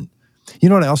important. You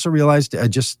know what I also realized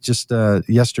just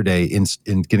yesterday in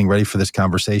getting ready for this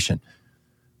conversation?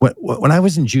 When I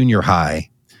was in junior high,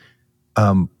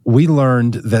 we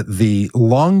learned that the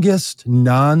longest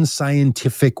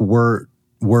non-scientific word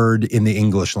in the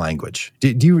English language.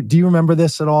 Do you remember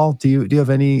this at all? Do you have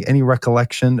any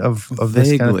recollection of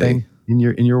this kind of thing in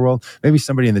your world? Maybe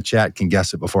somebody in the chat can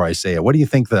guess it before I say it. What do you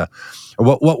think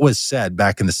what was said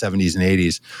back in the 70s and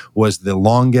 80s was the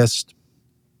longest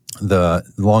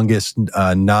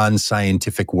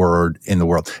non-scientific word in the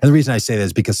world? And the reason I say that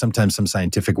is because sometimes some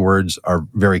scientific words are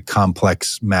very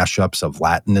complex mashups of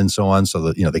Latin and so on, so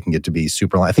that they can get to be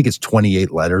super long. I think it's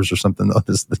 28 letters or something, though.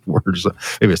 This word,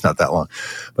 maybe it's not that long,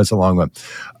 but it's a long one.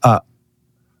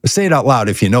 Say it out loud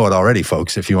if you know it already,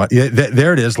 folks. If you want,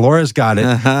 there it is. Laura's got it.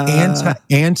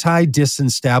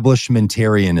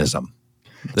 Anti-disestablishmentarianism.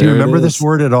 Do you remember this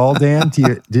word at all, Dan?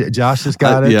 Josh has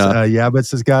got it.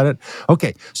 Yabbits has got it.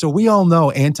 Okay, so we all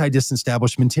know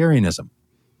anti-disestablishmentarianism.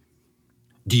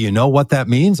 Do you know what that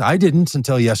means? I didn't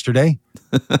until yesterday.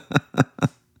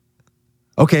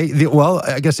 Okay, well,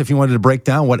 I guess if you wanted to break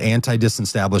down what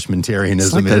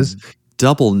anti-disestablishmentarianism is.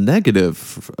 Double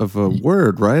negative of a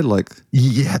word, right?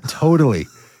 Yeah, totally.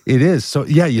 It is. So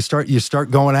yeah, you start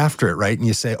going after it, right? And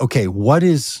you say, okay, what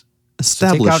is...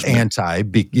 Establishment. So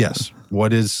take out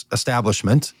what is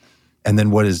establishment? And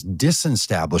then what is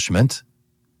disestablishment?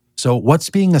 So what's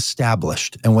being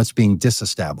established and what's being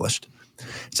disestablished?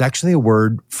 It's actually a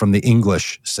word from the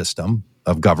English system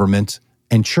of government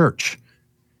and church.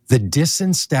 The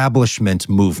disestablishment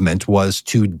movement was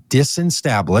to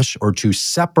disestablish or to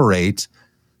separate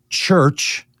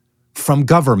church from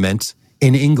government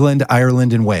in England,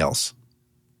 Ireland, and Wales.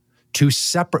 To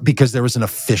separate, because there was an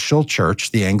official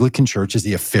church. The Anglican Church is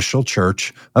the official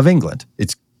church of England.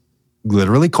 It's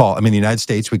literally called, in the United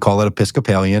States, we call it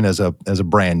Episcopalian as a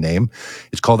brand name.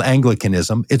 It's called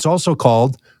Anglicanism. It's also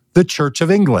called the Church of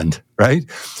England, right?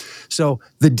 So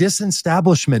the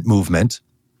disestablishment movement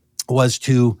was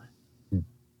to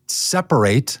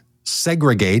separate,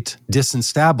 segregate,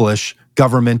 disestablish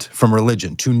government from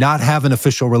religion, to not have an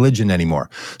official religion anymore.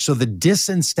 So the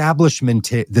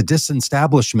disestablishment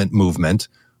movement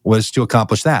was to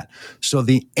accomplish that. So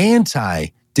the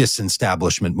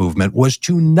anti-disestablishment movement was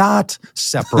to not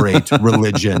separate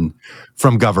religion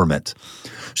from government.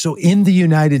 So in the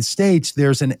United States,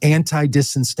 there's an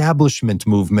anti-disestablishment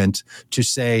movement to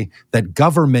say that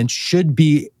government should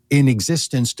be in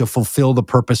existence to fulfill the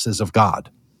purposes of God,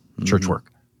 church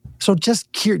work. So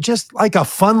just like a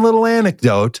fun little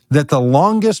anecdote, that the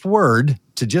longest word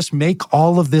to just make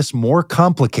all of this more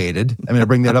complicated, I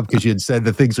bring that up because you had said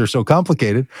that things are so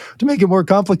complicated, to make it more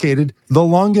complicated, the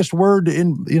longest word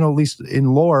in, at least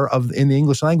in lore in the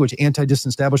English language,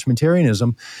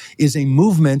 anti-disestablishmentarianism, is a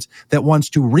movement that wants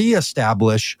to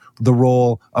reestablish the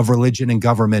role of religion and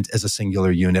government as a singular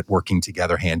unit working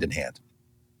together hand in hand.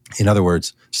 In other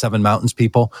words, Seven Mountains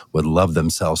people would love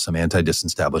themselves some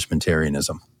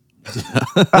anti-disestablishmentarianism.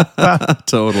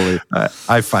 Totally.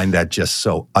 I find that just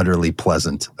so utterly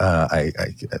pleasant. I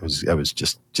was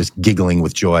just giggling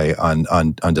with joy on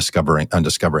discovering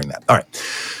that. All right.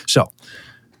 So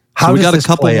we got a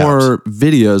couple more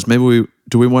videos. Maybe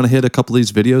do we want to hit a couple of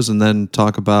these videos and then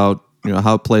talk about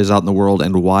how it plays out in the world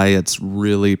and why it's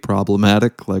really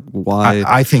problematic? Like why?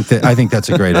 I think that's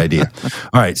a great idea.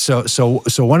 All right, so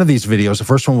one of these videos, the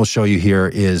first one we'll show you here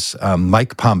is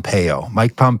Mike Pompeo.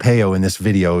 Mike Pompeo in this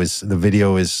video is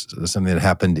something that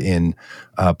happened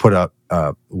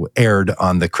aired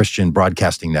on the Christian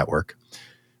Broadcasting Network.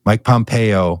 Mike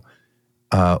Pompeo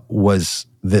was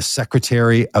the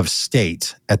Secretary of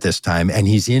State at this time, and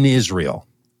he's in Israel.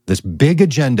 This big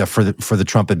agenda for the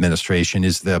Trump administration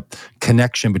is the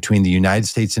connection between the United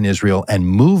States and Israel, and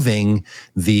moving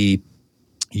the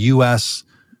U.S.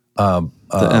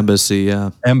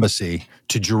 The embassy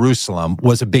to Jerusalem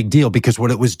was a big deal, because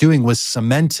what it was doing was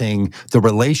cementing the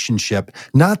relationship,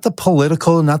 not the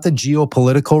political, not the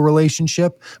geopolitical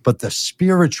relationship, but the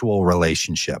spiritual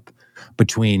relationship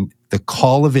between the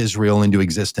call of Israel into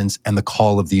existence and the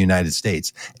call of the United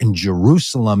States. And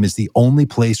Jerusalem is the only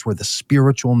place where the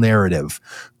spiritual narrative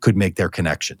could make their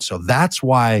connection. So that's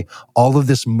why all of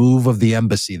this move of the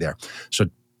embassy there. So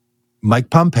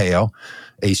Mike Pompeo,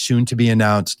 a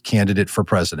soon-to-be-announced candidate for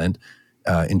president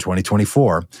in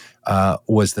 2024,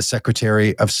 was the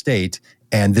Secretary of State.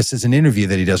 And this is an interview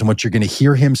that he does. And what you're going to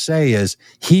hear him say is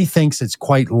he thinks it's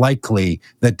quite likely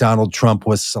that Donald Trump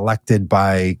was selected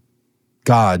by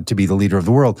God to be the leader of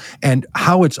the world. And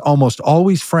how it's almost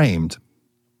always framed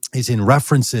is in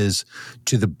references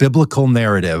to the biblical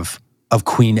narrative of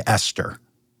Queen Esther.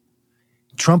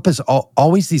 Trump is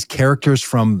always these characters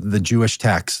from the Jewish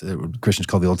text, Christians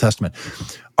call the Old Testament,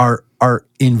 are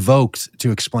invoked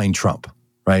to explain Trump,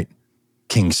 right?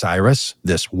 King Cyrus,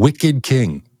 this wicked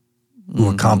king who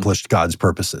accomplished God's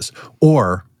purposes,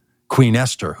 or Queen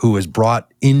Esther, who was brought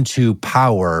into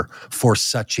power for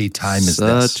such a time as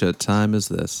this. Such a time as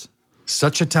this.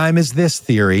 Such a time as this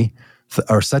theory,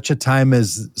 or such a time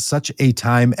as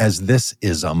this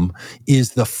ism,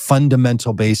 is the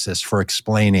fundamental basis for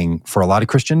explaining, for a lot of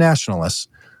Christian nationalists,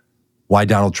 why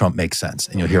Donald Trump makes sense.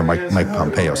 And you'll hear Mike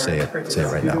Pompeo say it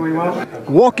right now.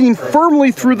 Walking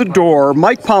firmly through the door,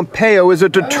 Mike Pompeo is a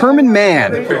determined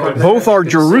man. Both our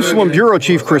Jerusalem Bureau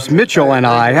Chief Chris Mitchell and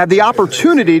I had the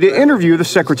opportunity to interview the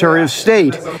Secretary of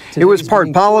State. It was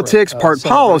part politics, part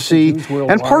policy,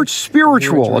 and part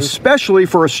spiritual, especially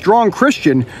for a strong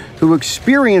Christian who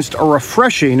experienced a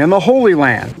refreshing in the Holy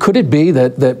Land. Could it be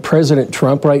that President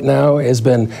Trump right now has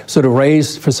been sort of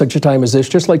raised for such a time as this,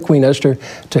 just like Queen Esther,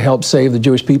 to help save the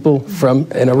Jewish people from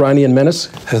an Iranian menace?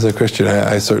 As a Christian,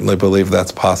 I certainly believe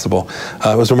that's possible.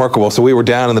 It was remarkable. So we were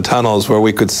down in the tunnels where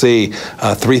we could see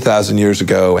 3,000 years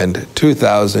ago and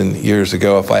 2,000 years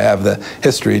ago, if I have the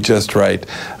history just right,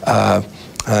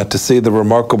 to see the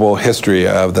remarkable history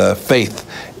of the faith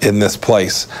in this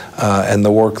place and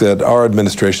the work that our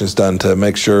administration has done to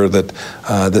make sure that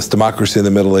this democracy in the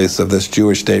Middle East, of this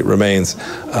Jewish state, remains.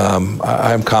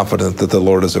 I'm confident that the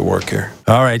Lord is at work here.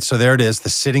 All right, so there it is. The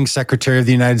sitting Secretary of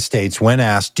the United States, when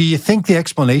asked, do you think the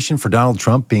explanation for Donald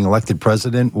Trump being elected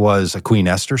president was a Queen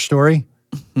Esther story?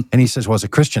 And he says, well, as a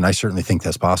Christian, I certainly think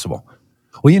that's possible.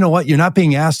 Well, you know what? You're not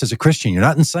being asked as a Christian. You're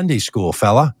not in Sunday school,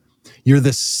 fella. You're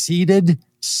the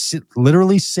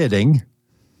literally sitting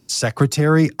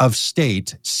Secretary of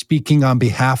State speaking on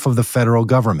behalf of the federal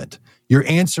government. Your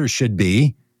answer should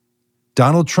be,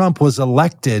 Donald Trump was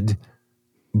elected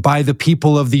by the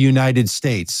people of the United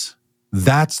States.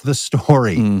 That's the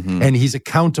story. And he's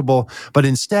accountable. But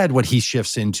instead, what he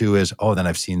shifts into is, then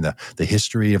I've seen the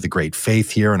history of the great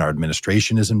faith here, and our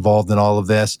administration is involved in all of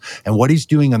this. And what he's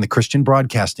doing on the Christian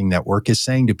Broadcasting Network is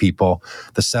saying to people,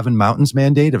 the Seven Mountains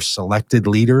mandate of selected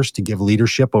leaders to give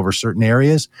leadership over certain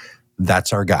areas,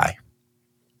 that's our guy.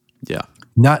 Yeah.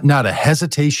 Not a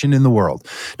hesitation in the world.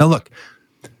 Now, look,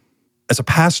 as a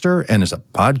pastor and as a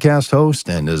podcast host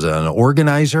and as an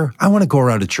organizer, I want to go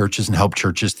around to churches and help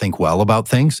churches think well about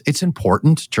things. It's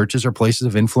important. Churches are places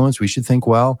of influence. We should think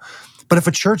well. But if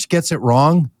a church gets it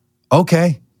wrong,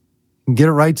 okay, get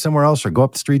it right somewhere else, or go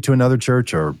up the street to another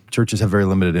church, or churches have very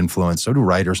limited influence. So do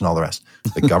writers and all the rest.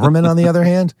 The government, on the other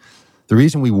hand, the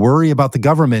reason we worry about the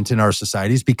government in our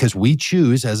society is because we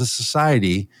choose as a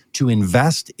society to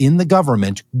invest in the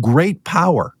government great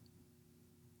power,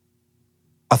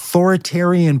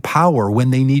 authoritarian power when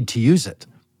they need to use it.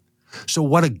 So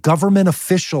what a government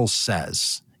official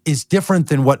says is different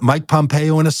than what Mike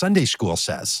Pompeo in a Sunday school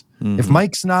says. If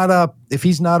he's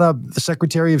not the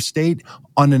Secretary of State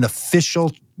on an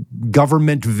official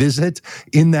government visit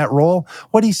in that role,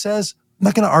 what he says, I'm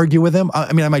not going to argue with him.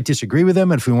 I mean, I might disagree with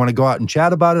him, and if we want to go out and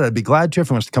chat about it, I'd be glad to. If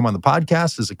he wants to come on the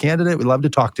podcast as a candidate, we'd love to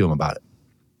talk to him about it.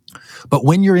 But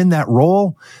when you're in that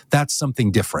role, that's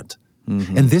something different.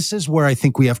 And this is where I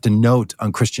think we have to note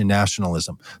on Christian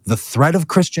nationalism. The threat of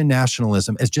Christian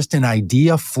nationalism is just an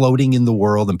idea floating in the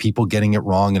world and people getting it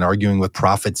wrong and arguing with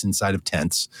prophets inside of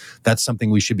tents. That's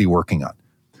something we should be working on.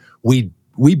 We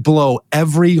blow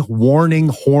every warning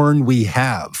horn we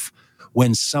have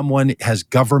when someone has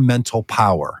governmental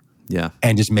power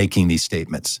and is making these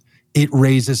statements. It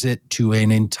raises it to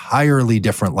an entirely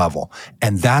different level.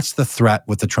 And that's the threat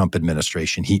with the Trump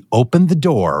administration. He opened the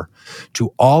door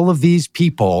to all of these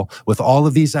people with all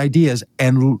of these ideas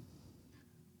and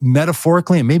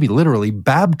metaphorically and maybe literally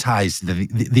baptized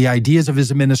the ideas of his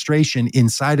administration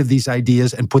inside of these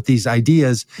ideas and put these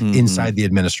ideas inside the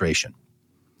administration.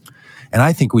 And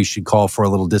I think we should call for a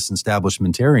little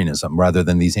disestablishmentarianism rather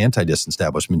than these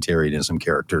anti-disestablishmentarianism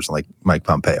characters like Mike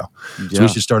Pompeo. Yeah. So we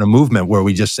should start a movement where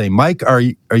we just say, Mike, are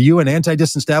you an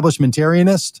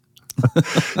anti-disestablishmentarianist?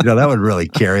 That would really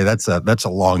carry. That's a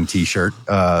long T-shirt.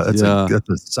 That's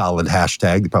a solid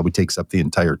hashtag. It probably takes up the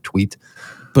entire tweet.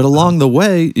 But along the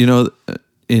way,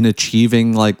 in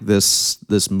achieving like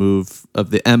this move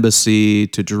of the embassy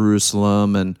to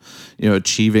Jerusalem and,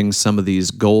 achieving some of these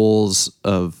goals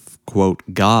of, quote,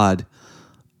 God,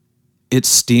 it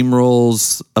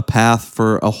steamrolls a path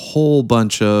for a whole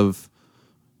bunch of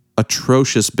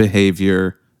atrocious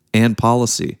behavior and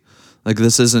policy. Like,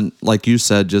 this isn't, like you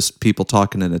said, just people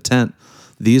talking in a tent.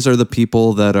 These are the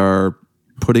people that are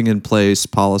putting in place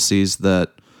policies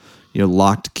that,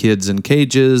 locked kids in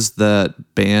cages,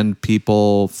 that banned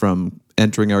people from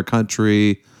entering our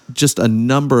country. Just a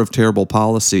number of terrible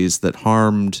policies that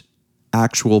harmed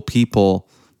actual people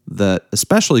that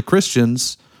especially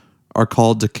Christians are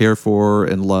called to care for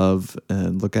and love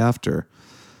and look after.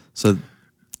 So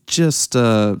just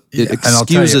it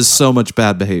excuses so much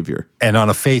bad behavior. And on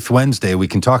a Faith Wednesday, we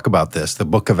can talk about this. The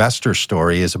Book of Esther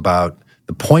story is about,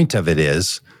 the point of it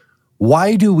is,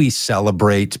 why do we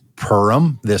celebrate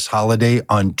Purim, this holiday,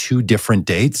 on two different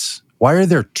dates? Why are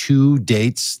there two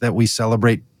dates that we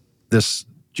celebrate this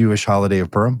Jewish holiday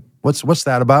of Purim? What's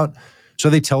that about? So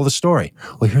they tell the story.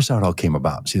 Well, here's how it all came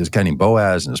about. See, there's a guy named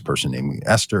Boaz and this person named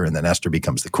Esther, and then Esther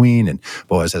becomes the queen, and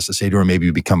Boaz has to say to her, maybe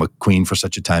you become a queen for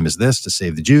such a time as this to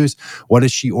save the Jews. What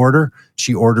does she order?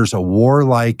 She orders a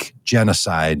warlike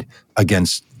genocide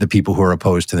against the people who are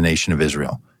opposed to the nation of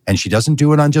Israel. And she doesn't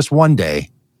do it on just one day.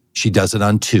 She does it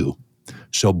on two.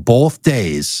 So both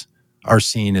days are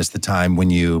seen as the time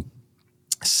when you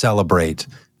celebrate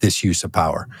this use of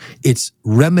power. It's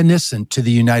reminiscent to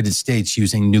the United States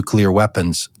using nuclear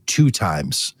weapons 2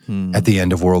 times at the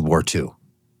end of World War II.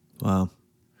 Wow.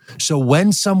 So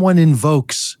when someone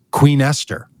invokes Queen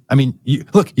Esther, I mean,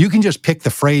 you can just pick the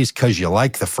phrase because you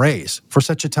like the phrase, for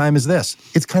such a time as this.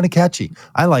 It's kind of catchy.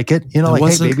 I like it. Hey,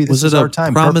 maybe this is our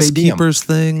time. Promise Keepers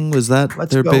thing? Was that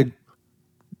their big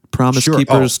Promise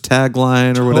Keepers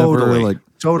tagline or whatever?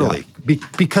 Totally. Yeah.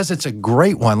 Because it's a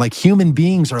great one. Like, human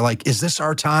beings are like, is this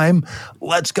our time?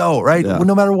 Let's go, right? Yeah. Well,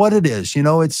 no matter what it is,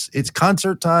 it's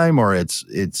concert time or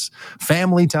it's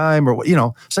family time or,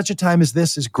 such a time as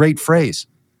this is great phrase.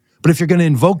 But if you're going to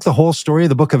invoke the whole story of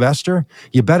the Book of Esther,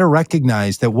 you better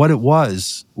recognize that what it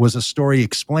was a story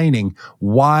explaining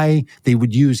why they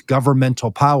would use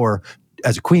governmental power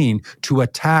as a queen to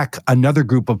attack another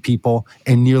group of people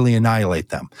and nearly annihilate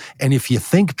them. And if you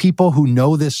think people who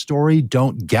know this story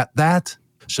don't get that,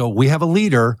 so we have a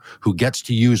leader who gets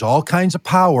to use all kinds of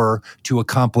power to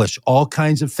accomplish all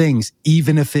kinds of things,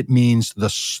 even if it means the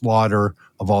slaughter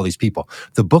of all these people.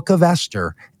 The book of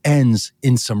Esther ends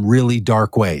in some really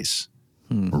dark ways.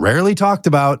 Rarely talked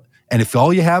about. And if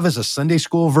all you have is a Sunday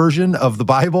school version of the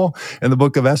Bible and the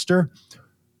book of Esther,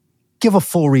 give a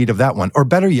full read of that one. Or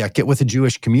better yet, get with a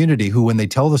Jewish community who, when they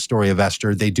tell the story of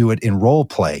Esther, they do it in role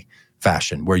play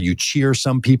fashion, where you cheer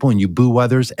some people and you boo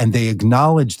others, and they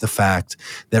acknowledge the fact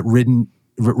that written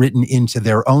into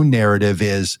their own narrative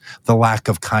is the lack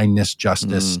of kindness,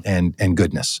 justice, and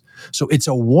goodness. So it's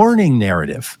a warning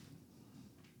narrative,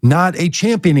 not a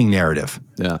championing narrative.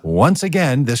 Yeah. Once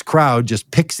again, this crowd just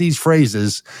picks these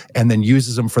phrases and then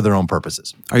uses them for their own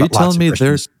purposes. Are you telling me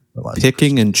they're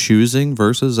picking and choosing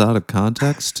verses out of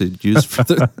context to use for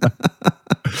their...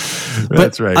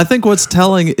 That's right. I think what's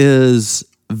telling is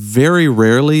very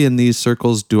rarely in these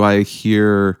circles do I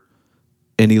hear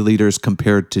any leaders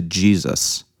compared to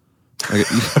Jesus.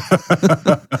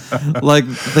 Like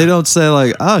they don't say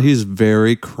like, oh, he's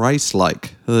very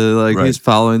Christ-like. He's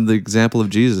following the example of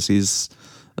Jesus. He's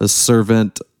a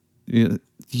servant.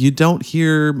 You don't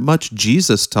hear much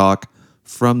Jesus talk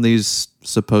from these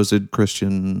supposed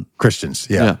Christians.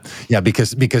 Yeah,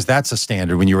 because that's a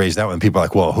standard. When you raise that one, people are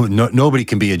like, well, nobody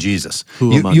can be a Jesus.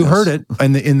 Who you heard it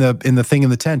in the thing in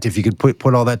the tent. If you could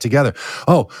put all that together.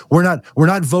 Oh, we're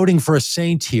not voting for a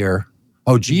saint here.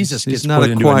 Oh, Jesus He's gets not put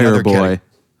a into choir another boy. category.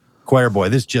 Choir boy.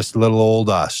 This is just little old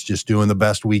us, just doing the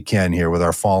best we can here with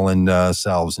our fallen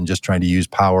selves, and just trying to use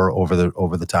power over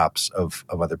the tops of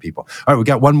other people. All right, we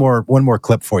got one more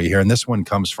clip for you here, and this one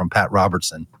comes from Pat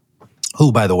Robertson,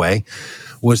 who, by the way,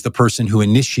 was the person who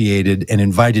initiated and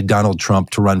invited Donald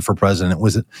Trump to run for president,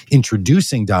 was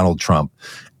introducing Donald Trump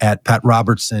at Pat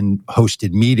Robertson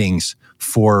hosted meetings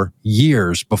for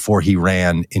years before he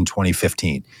ran in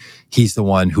 2015. He's the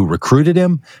one who recruited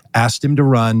him, asked him to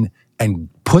run, and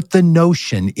put the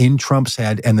notion in Trump's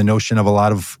head and the notion of a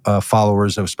lot of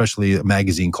followers, of especially a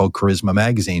magazine called Charisma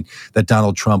Magazine, that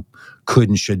Donald Trump could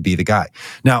and should be the guy.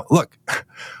 Now, look,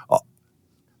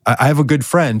 I have a good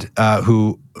friend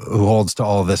who holds to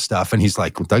all of this stuff, and he's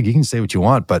like, well, Doug, you can say what you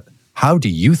want, but how do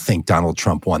you think Donald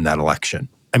Trump won that election?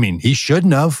 I mean, he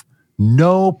shouldn't have.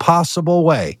 No possible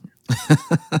way.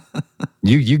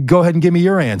 You go ahead and give me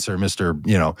your answer,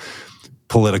 Mr.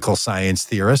 Political science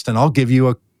theorist, and I'll give you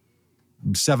a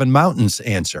Seven Mountains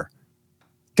answer.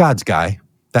 God's guy.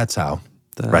 That's how.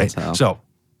 Right? How. So,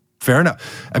 fair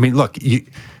enough. I mean, look, you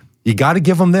got to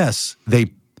give them this.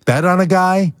 They bet on a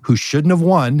guy who shouldn't have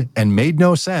won and made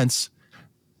no sense,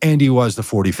 and he was the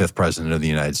 45th president of the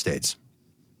United States.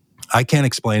 I can't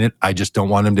explain it. I just don't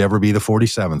want him to ever be the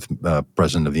 47th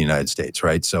president of the United States,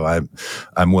 right? So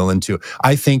I'm willing to.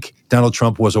 I think Donald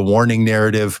Trump was a warning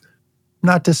narrative,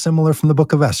 not dissimilar from the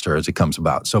Book of Esther as it comes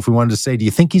about. So if we wanted to say, do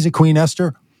you think he's a Queen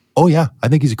Esther? Oh yeah, I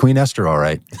think he's a Queen Esther, all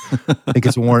right. I think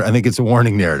it's a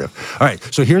warning narrative. All right,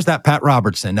 so here's that Pat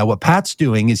Robertson. Now what Pat's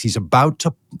doing is he's about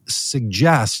to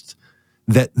suggest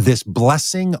that this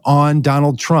blessing on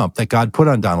Donald Trump, that God put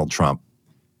on Donald Trump,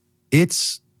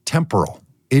 it's temporal.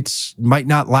 It might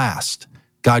not last.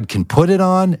 God can put it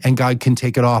on and God can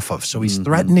take it off of. So he's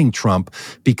threatening Trump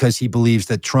because he believes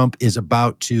that Trump is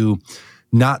about to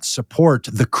not support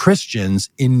the Christians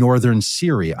in northern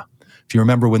Syria. If you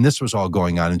remember when this was all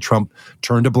going on, and Trump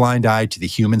turned a blind eye to the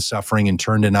human suffering and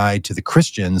turned an eye to the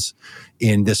Christians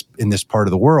in this part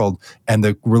of the world, and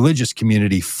the religious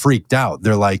community freaked out.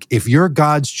 They're like, if you're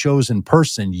God's chosen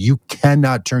person, you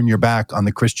cannot turn your back on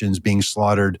the Christians being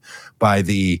slaughtered by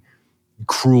the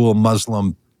cruel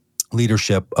Muslim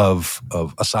leadership of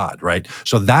Assad, right?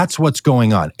 So that's what's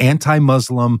going on.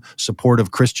 Anti-Muslim support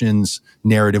of Christians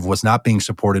narrative was not being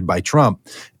supported by Trump,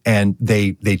 and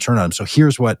they turn on him. So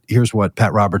here's what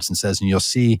Pat Robertson says, and you'll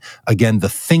see again the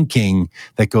thinking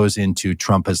that goes into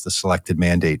Trump as the selected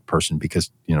mandate person,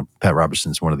 because Pat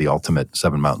Robertson is one of the ultimate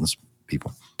Seven Mountains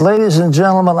people. Ladies and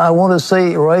gentlemen, I want to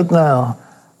say right now,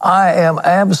 I am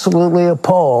absolutely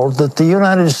appalled that the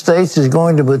United States is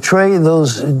going to betray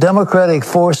those democratic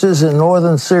forces in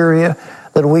northern Syria,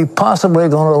 that we possibly are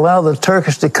going to allow the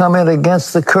Turkish to come in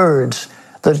against the Kurds.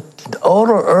 That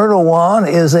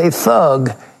Erdogan is a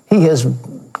thug. He has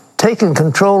taken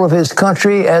control of his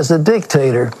country as a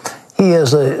dictator. He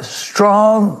is a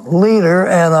strong leader,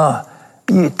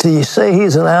 and to say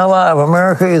he's an ally of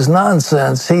America is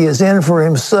nonsense. He is in for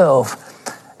himself.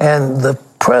 And the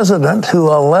president who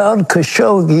allowed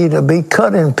Khashoggi to be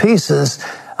cut in pieces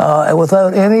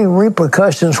without any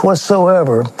repercussions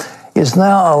whatsoever is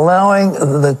now allowing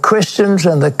the Christians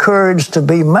and the Kurds to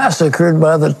be massacred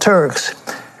by the Turks.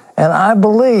 And I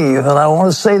believe, and I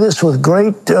want to say this with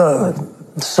great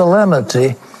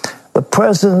solemnity, the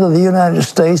President of the United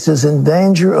States is in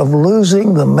danger of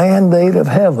losing the mandate of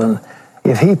heaven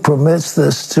if he permits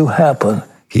this to happen.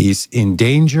 He's in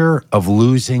danger of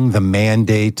losing the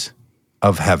mandate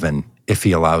of heaven if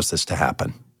he allows this to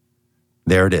happen.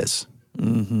 There it is.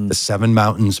 Mm-hmm. The Seven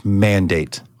Mountains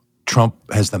mandate. Trump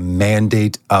has the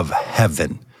mandate of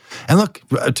heaven. And look,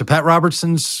 to Pat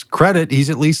Robertson's credit, he's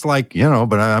at least like,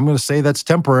 but I'm going to say that's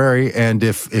temporary. And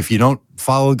if you don't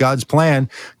follow God's plan,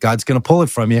 God's going to pull it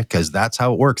from you, because that's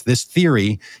how it works. This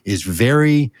theory is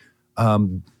very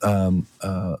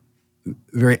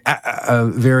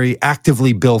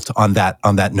actively built on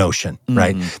that notion,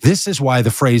 right? This is why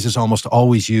the phrase is almost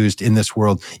always used in this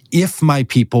world. If my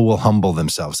people will humble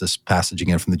themselves, this passage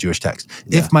again from the Jewish text.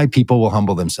 Yeah. If my people will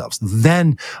humble themselves,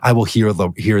 then I will hear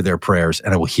their prayers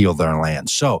and I will heal their land.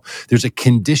 So there's a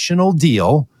conditional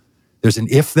deal. There's an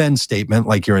if-then statement,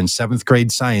 like you're in 7th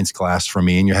grade science class for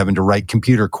me, and you're having to write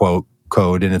computer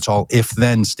code, and it's all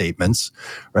if-then statements,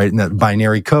 right, in that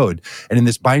binary code. And in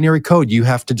this binary code, you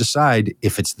have to decide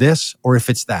if it's this or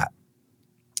if it's that.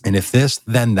 And if this,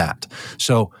 then that.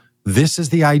 So this is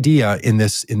the idea in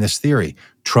this theory.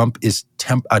 Trump is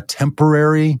a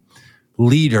temporary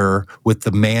leader with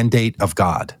the mandate of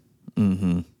God.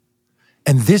 Mm-hmm.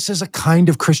 And this is a kind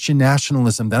of Christian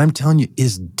nationalism that I'm telling you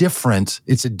is different.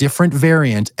 It's a different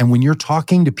variant. And when you're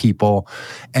talking to people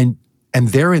and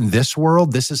they're in this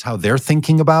world, this is how they're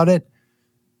thinking about it,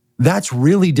 that's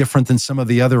really different than some of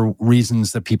the other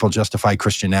reasons that people justify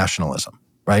Christian nationalism,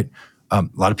 right? A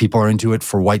lot of people are into it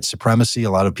for white supremacy.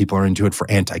 A lot of people are into it for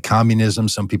anti-communism.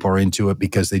 Some people are into it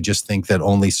because they just think that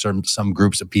only some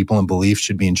groups of people and beliefs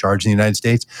should be in charge in the United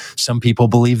States. Some people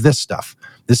believe this stuff.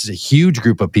 This is a huge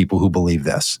group of people who believe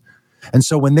this. And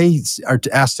so when they are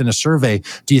asked in a survey,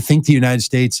 do you think the United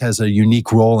States has a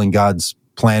unique role in God's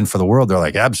plan for the world? They're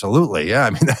like, absolutely. Yeah. I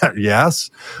mean, yes.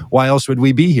 Why else would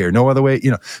we be here? No other way,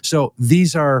 So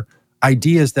these are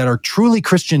ideas that are truly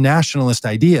Christian nationalist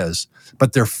ideas,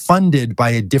 but they're funded by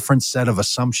a different set of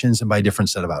assumptions and by a different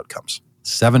set of outcomes.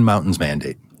 Seven Mountains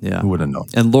mandate. Yeah. Who would have known?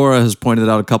 And Laura has pointed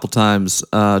out a couple times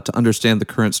to understand the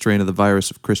current strain of the virus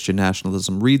of Christian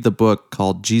nationalism, read the book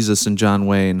called Jesus and John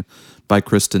Wayne by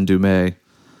Kristen Dumais.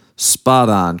 Spot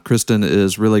on. Kristen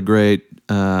is really great.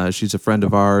 She's a friend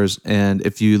of ours. And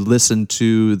if you listen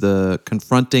to the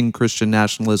Confronting Christian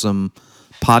Nationalism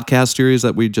podcast series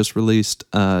that we just released,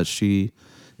 she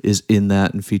is in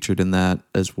that and featured in that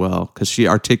as well, because she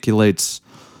articulates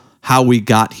how we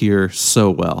got here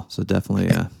so well. So definitely,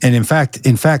 yeah. And in fact,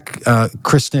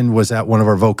 Kristen was at one of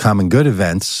our Vote Common Good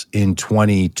events in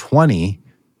 2020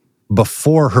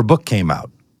 before her book came out.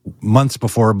 Months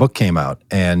before her book came out.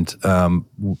 And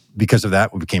because of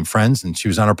that, we became friends, and she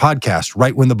was on our podcast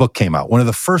right when the book came out. One of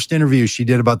the first interviews she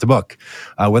did about the book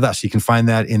with us. You can find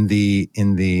that on the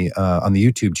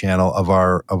YouTube channel of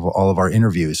all of our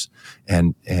interviews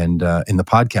and in the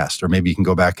podcast, or maybe you can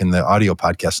go back in the audio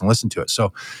podcast and listen to it.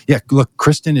 So yeah, look,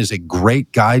 Kristen is a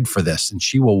great guide for this, and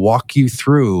she will walk you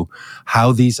through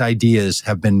how these ideas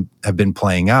have been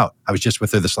playing out. I was just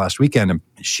with her this last weekend, and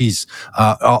she's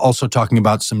also talking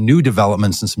about some new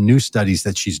developments and some new studies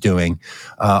that she's doing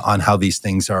on how these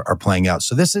things are playing out.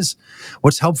 So this is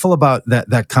what's helpful about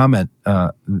that comment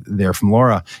there from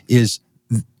Laura is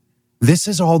this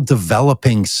is all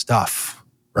developing stuff,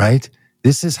 right?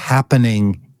 This is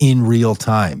happening in real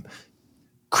time.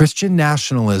 Christian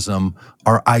nationalism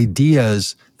are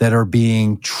ideas that are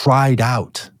being tried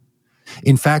out.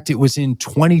 In fact, it was in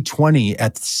 2020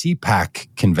 at the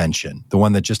CPAC convention, the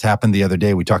one that just happened the other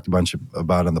day, we talked a bunch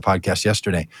about on the podcast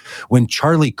yesterday, when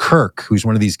Charlie Kirk, who's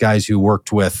one of these guys who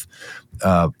worked with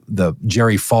the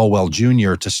Jerry Falwell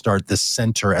Jr. to start this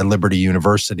center at Liberty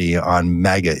University on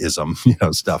MAGA-ism,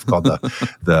 stuff called the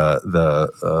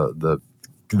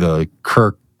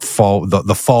Kirk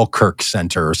the Falkirk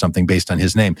Center or something based on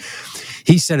his name.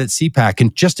 He said at CPAC,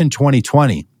 and just in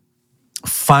 2020,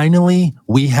 finally,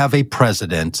 we have a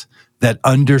president that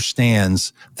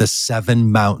understands the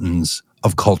 7 mountains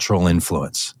of cultural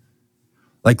influence.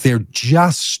 Like, they're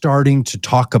just starting to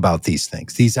talk about these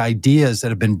things. These ideas that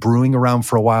have been brewing around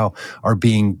for a while are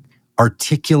being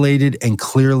articulated and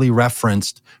clearly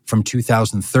referenced from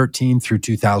 2013 through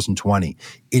 2020.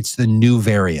 It's the new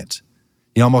variant.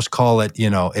 You almost call it,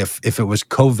 if it was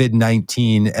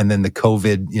COVID-19 and then the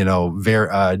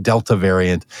COVID, Delta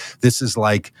variant, this is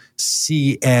like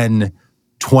CN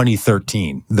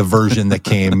 2013, the version that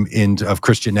came of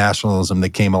Christian nationalism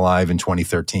that came alive in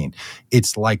 2013.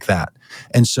 It's like that.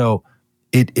 And so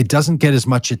it doesn't get as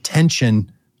much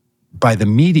attention by the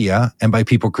media and by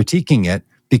people critiquing it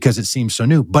because it seems so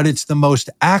new, but it's the most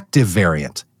active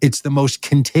variant. It's the most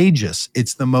contagious.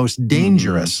 It's the most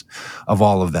dangerous of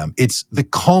all of them. It's the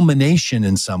culmination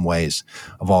in some ways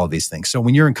of all of these things. So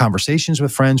when you're in conversations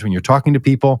with friends, when you're talking to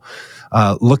people,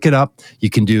 look it up. You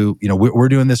can do, we're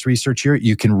doing this research here.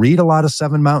 You can read a lot of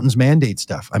Seven Mountains mandate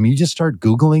stuff. I mean, you just start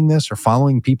Googling this or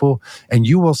following people and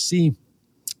you will see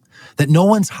that no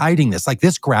one's hiding this. Like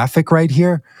this graphic right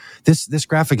here, this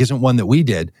graphic isn't one that we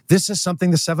did. This is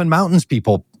something the Seven Mountains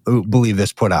people who believe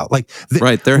this put out.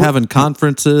 Right. They're having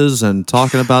conferences and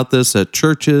talking about this at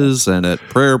churches and at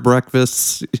prayer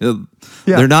breakfasts.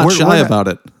 They're not shy about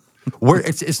it.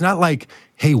 It's not like,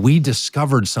 hey, we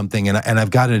discovered something and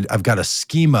I've got a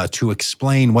schema to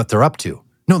explain what they're up to.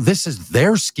 No, this is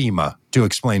their schema to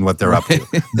explain what they're up to.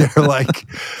 They're like,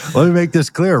 let me make this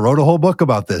clear. Wrote a whole book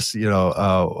about this. One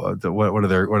of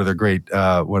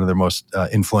their most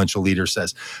influential leaders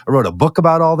says, I wrote a book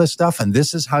about all this stuff, and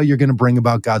this is how you're going to bring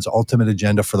about God's ultimate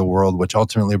agenda for the world, which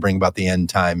ultimately bring about the end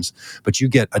times. But you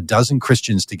get a dozen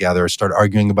Christians together, start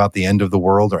arguing about the end of the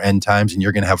world or end times, and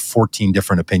you're going to have 14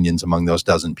 different opinions among those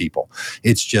dozen people.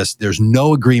 It's just, there's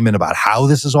no agreement about how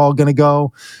this is all going to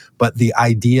go. But the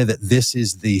idea that this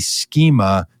is the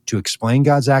schema to explain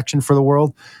God's action for the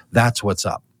world, that's what's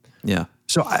up. Yeah.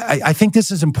 So I think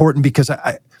this is important because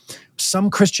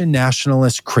some Christian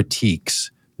nationalist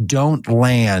critiques don't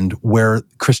land where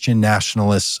Christian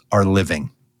nationalists are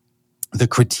living. The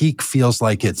critique feels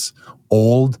like it's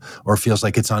old or feels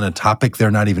like it's on a topic they're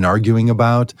not even arguing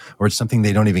about, or it's something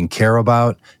they don't even care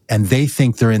about. And they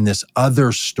think they're in this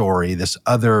other story, this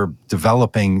other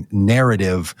developing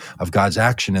narrative of God's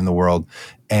action in the world.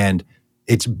 And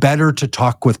it's better to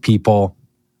talk with people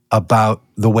about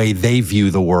the way they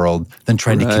view the world than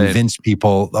trying to convince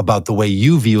people about the way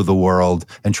you view the world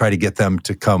and try to get them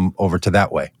to come over to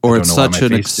that way. Or it's such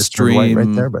an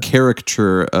extreme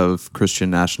caricature of Christian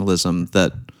nationalism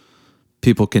that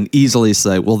people can easily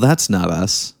say, well, that's not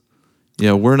us.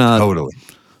 We're not totally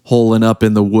holing up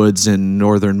in the woods in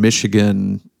northern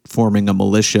Michigan, forming a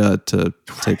militia to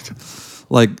take,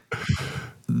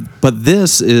 but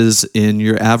this is in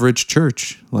your average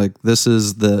church. Like, this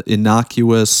is the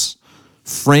innocuous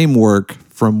framework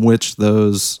from which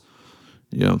those,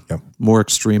 more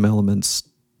extreme elements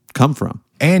come from.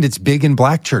 And it's big in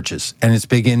black churches and it's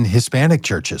big in Hispanic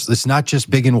churches. It's not just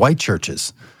big in white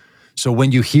churches. So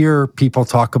when you hear people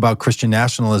talk about Christian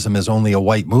nationalism as only a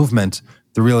white movement,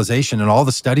 the realization in all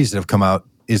the studies that have come out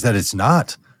is that it's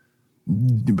not.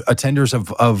 Attenders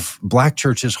of black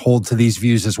churches hold to these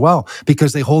views as well,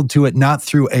 because they hold to it not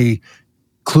through a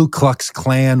Ku Klux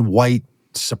Klan white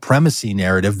supremacy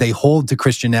narrative. They hold to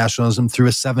Christian nationalism through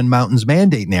a Seven Mountains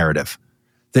mandate narrative.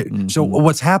 So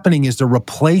what's happening is they're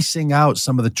replacing out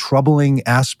some of the troubling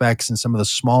aspects and some of the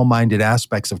small-minded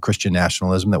aspects of Christian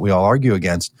nationalism that we all argue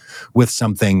against with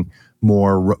something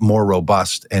more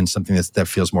robust and something that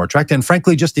feels more attractive and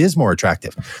frankly just is more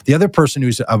attractive. The other person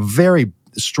who's a very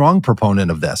strong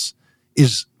proponent of this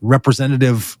is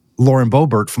Representative Lauren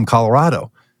Boebert from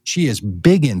Colorado. She is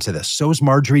big into this. So is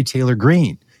Marjorie Taylor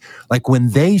Greene. Like, when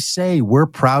they say we're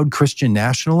proud Christian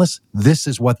nationalists, this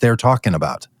is what they're talking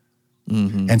about.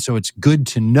 Mm-hmm. And so it's good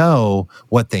to know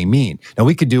what they mean. Now,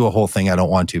 we could do a whole thing. I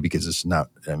don't want to because it's not,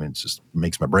 it just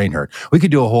makes my brain hurt. We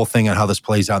could do a whole thing on how this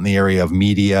plays out in the area of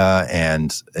media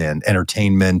and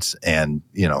entertainment and,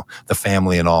 the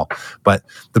family and all. But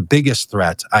the biggest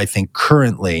threat, I think,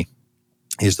 currently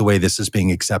is the way this is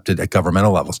being accepted at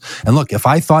governmental levels. And look, if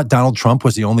I thought Donald Trump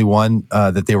was the only one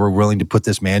that they were willing to put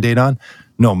this mandate on,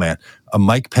 no, man.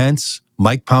 Mike Pence,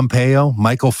 Mike Pompeo,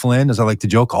 Michael Flynn, as I like to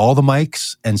joke, all the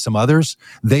Mikes and some others,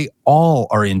 they all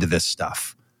are into this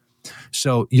stuff.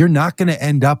 So you're not going to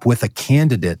end up with a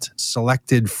candidate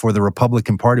selected for the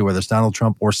Republican Party, whether it's Donald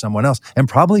Trump or someone else, and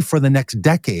probably for the next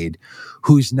decade,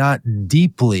 who's not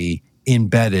deeply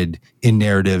embedded in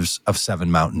narratives of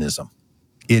Seven Mountainism.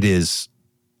 It is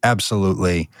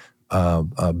absolutely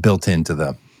built into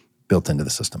the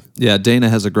system. Yeah, Dana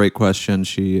has a great question.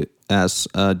 She asks,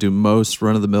 do most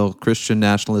run-of-the-mill Christian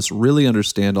nationalists really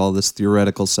understand all this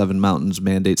theoretical Seven Mountains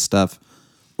mandate stuff,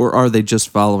 or are they just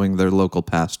following their local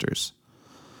pastors?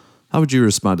 How would you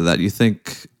respond to that? You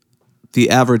think the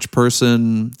average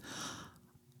person,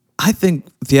 I think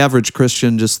the average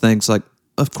Christian just thinks like,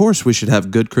 of course we should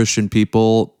have good Christian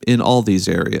people in all these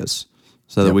areas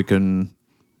so that we can,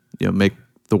 make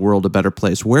the world a better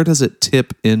place. Where does it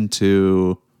tip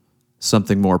into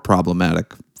something more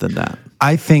problematic than that?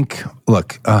 I think,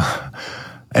 look,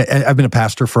 I've been a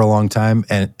pastor for a long time,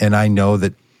 and I know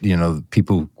that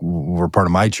people who were part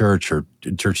of my church or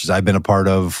churches I've been a part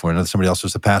of, when somebody else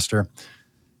was the pastor.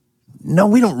 No,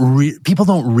 we don't. People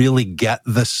don't really get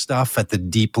the stuff at the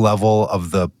deep level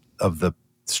of the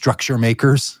structure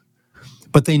makers,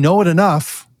 but they know it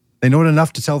enough. They know it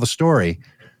enough to tell the story,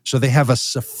 so they have a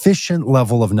sufficient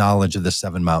level of knowledge of the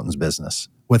Seven Mountains business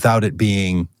without it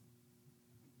being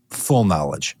full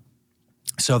knowledge.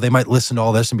 So they might listen to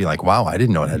all this and be like, wow, I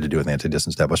didn't know it had to do with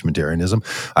anti-disestablishmentarianism.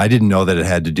 I didn't know that it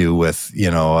had to do with,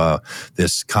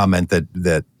 this comment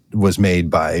that was made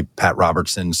by Pat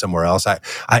Robertson somewhere else.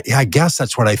 I guess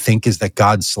that's what I think, is that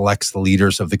God selects the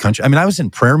leaders of the country. I mean, I was in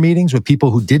prayer meetings with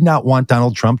people who did not want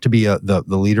Donald Trump to be the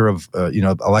leader of,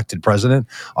 elected president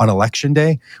on election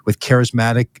day, with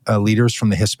charismatic leaders from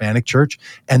the Hispanic church.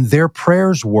 And their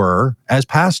prayers were, as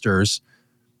pastors,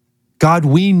 God,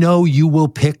 we know you will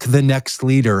pick the next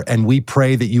leader, and we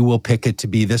pray that you will pick it to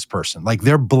be this person. Like,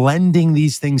 they're blending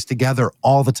these things together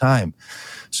all the time.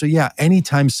 So yeah,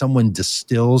 anytime someone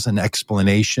distills an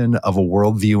explanation of a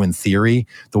worldview in theory,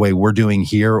 the way we're doing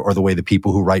here, or the way the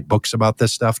people who write books about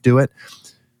this stuff do it,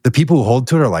 the people who hold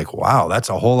to it are like, wow, that's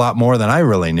a whole lot more than I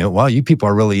really knew. Well, you people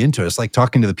are really into it. It's like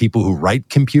talking to the people who write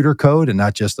computer code and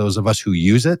not just those of us who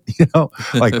use it.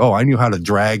 Like, oh, I knew how to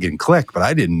drag and click, but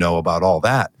I didn't know about all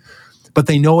that. But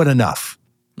they know it enough.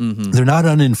 Mm-hmm. They're not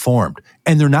uninformed,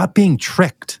 and they're not being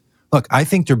tricked. Look, I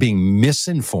think they're being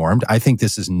misinformed. I think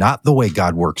this is not the way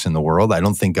God works in the world. I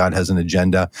don't think God has an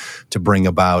agenda to bring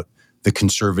about the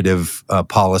conservative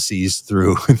policies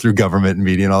through government and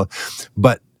media and all.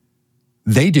 But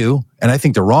they do, and I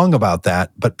think they're wrong about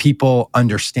that. But people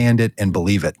understand it and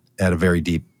believe it at a very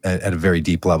deep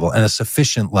level, and a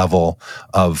sufficient level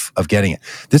of getting it.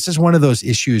 This is one of those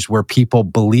issues where people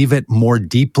believe it more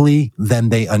deeply than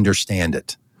they understand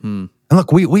it. And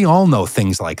look, we all know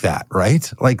things like that,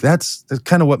 right? Like that's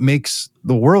kind of what makes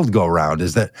the world go around,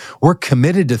 is that we're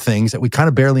committed to things that we kind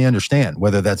of barely understand,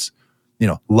 whether that's,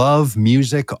 love,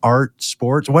 music, art,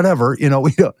 sports, whatever,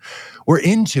 we're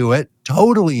into it,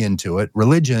 totally into it,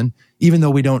 religion, even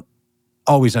though we don't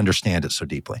always understand it so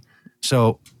deeply.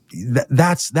 So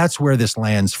that's where this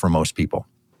lands for most people.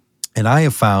 And I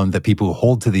have found that people who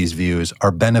hold to these views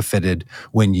are benefited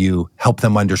when you help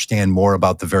them understand more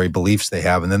about the very beliefs they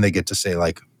have. And then they get to say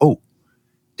like, oh,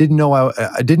 I didn't know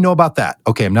about that.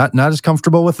 Okay, I'm not as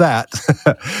comfortable with that.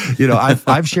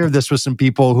 I've shared this with some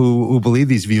people who believe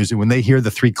these views. And when they hear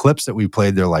the 3 clips that we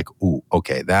played, they're like, ooh,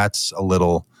 okay, that's a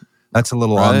little right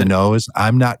on the nose.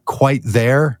 I'm not quite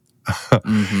there.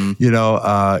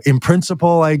 In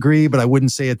principle, I agree, but I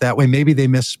wouldn't say it that way. Maybe they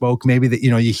misspoke. Maybe that,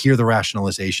 you hear the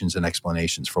rationalizations and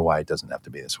explanations for why it doesn't have to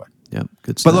be this way. Yeah,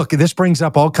 good stuff. But look, this brings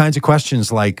up all kinds of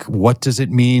questions like, what does it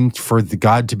mean for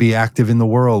God to be active in the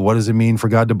world? What does it mean for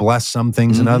God to bless some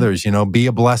things and others? Be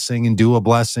a blessing and do a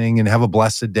blessing and have a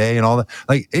blessed day and all that.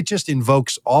 Like, it just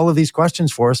invokes all of these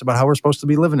questions for us about how we're supposed to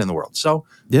be living in the world. So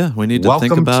yeah, we need to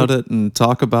think about it and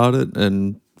talk about it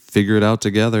and figure it out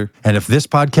together. And if this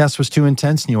podcast was too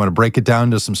intense and you want to break it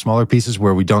down to some smaller pieces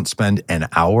where we don't spend an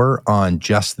hour on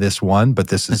just this one, but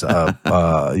this is a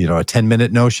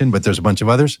 10-minute notion, but there's a bunch of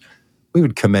others, we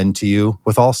would commend to you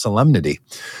with all solemnity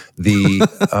the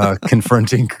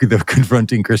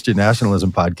Confronting Christian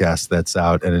Nationalism podcast that's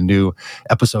out, and a new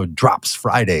episode drops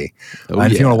Friday.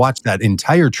 And if you want to watch that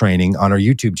entire training on our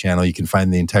YouTube channel, you can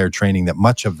find the entire training that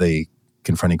much of the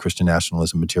Confronting Christian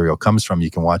Nationalism material comes from. You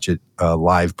can watch it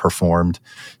live performed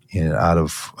out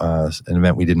of an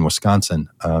event we did in Wisconsin,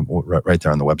 right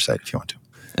there on the website if you want to.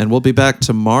 And we'll be back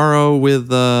tomorrow with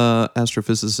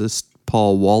astrophysicist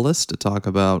Paul Wallace to talk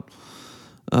about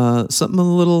something a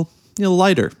little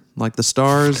lighter, like the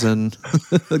stars and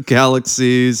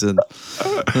galaxies and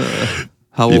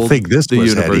how old the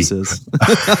universe is.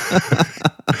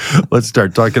 Let's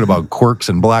start talking about quirks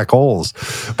and black holes.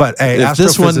 But hey, if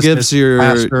this one gives your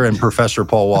pastor and Professor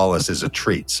Paul Wallace is a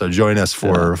treat. So join us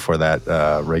for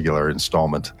that regular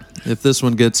installment. If this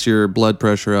one gets your blood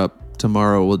pressure up,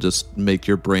 tomorrow will just make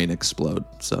your brain explode.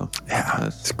 So yeah,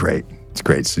 it's great. It's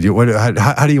great. So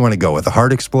how do you want to go, with a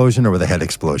heart explosion or with a head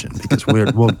explosion? Because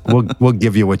we'll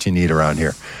give you what you need around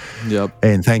here. Yep.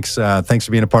 And thanks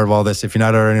for being a part of all this. If you're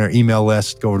not already on our email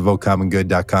list, go over to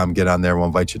votecommongood.com, get on there. We'll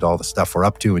invite you to all the stuff we're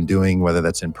up to and doing, whether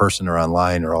that's in person or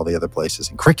online or all the other places,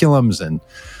 and curriculums and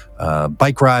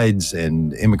bike rides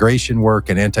and immigration work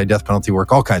and anti-death penalty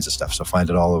work, all kinds of stuff. So find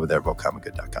it all over there at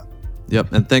votecommongood.com.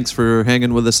 Yep. And thanks for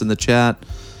hanging with us in the chat.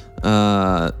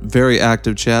 Very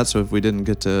active chat. So if we didn't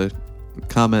get to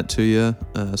comment to you,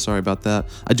 sorry about that.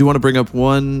 I do want to bring up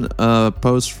one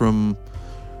post from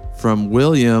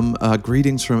William.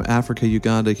 Greetings from Africa,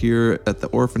 Uganda, here at the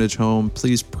orphanage home.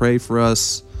 Please pray for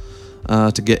us.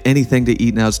 to get anything to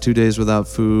eat now. It's 2 days without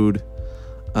food.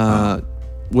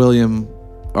 William,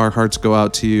 our hearts go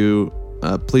out to you.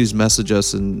 Please message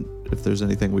us, and if there's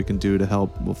anything we can do to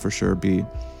help, we'll for sure be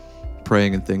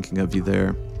praying and thinking of you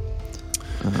there.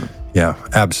 Yeah,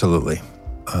 absolutely.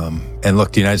 And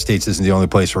look, the United States isn't the only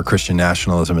place where Christian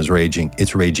nationalism is raging.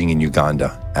 It's raging in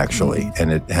Uganda, actually.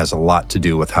 And it has a lot to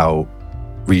do with how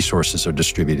resources are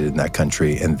distributed in that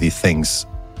country, and the things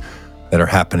that are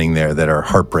happening there that are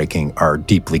heartbreaking are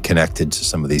deeply connected to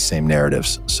some of these same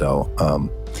narratives. So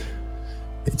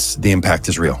the impact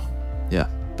is real. Yeah.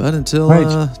 But until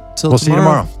Right. till we'll see you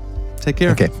tomorrow. Take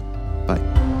care. Okay.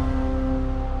 Bye.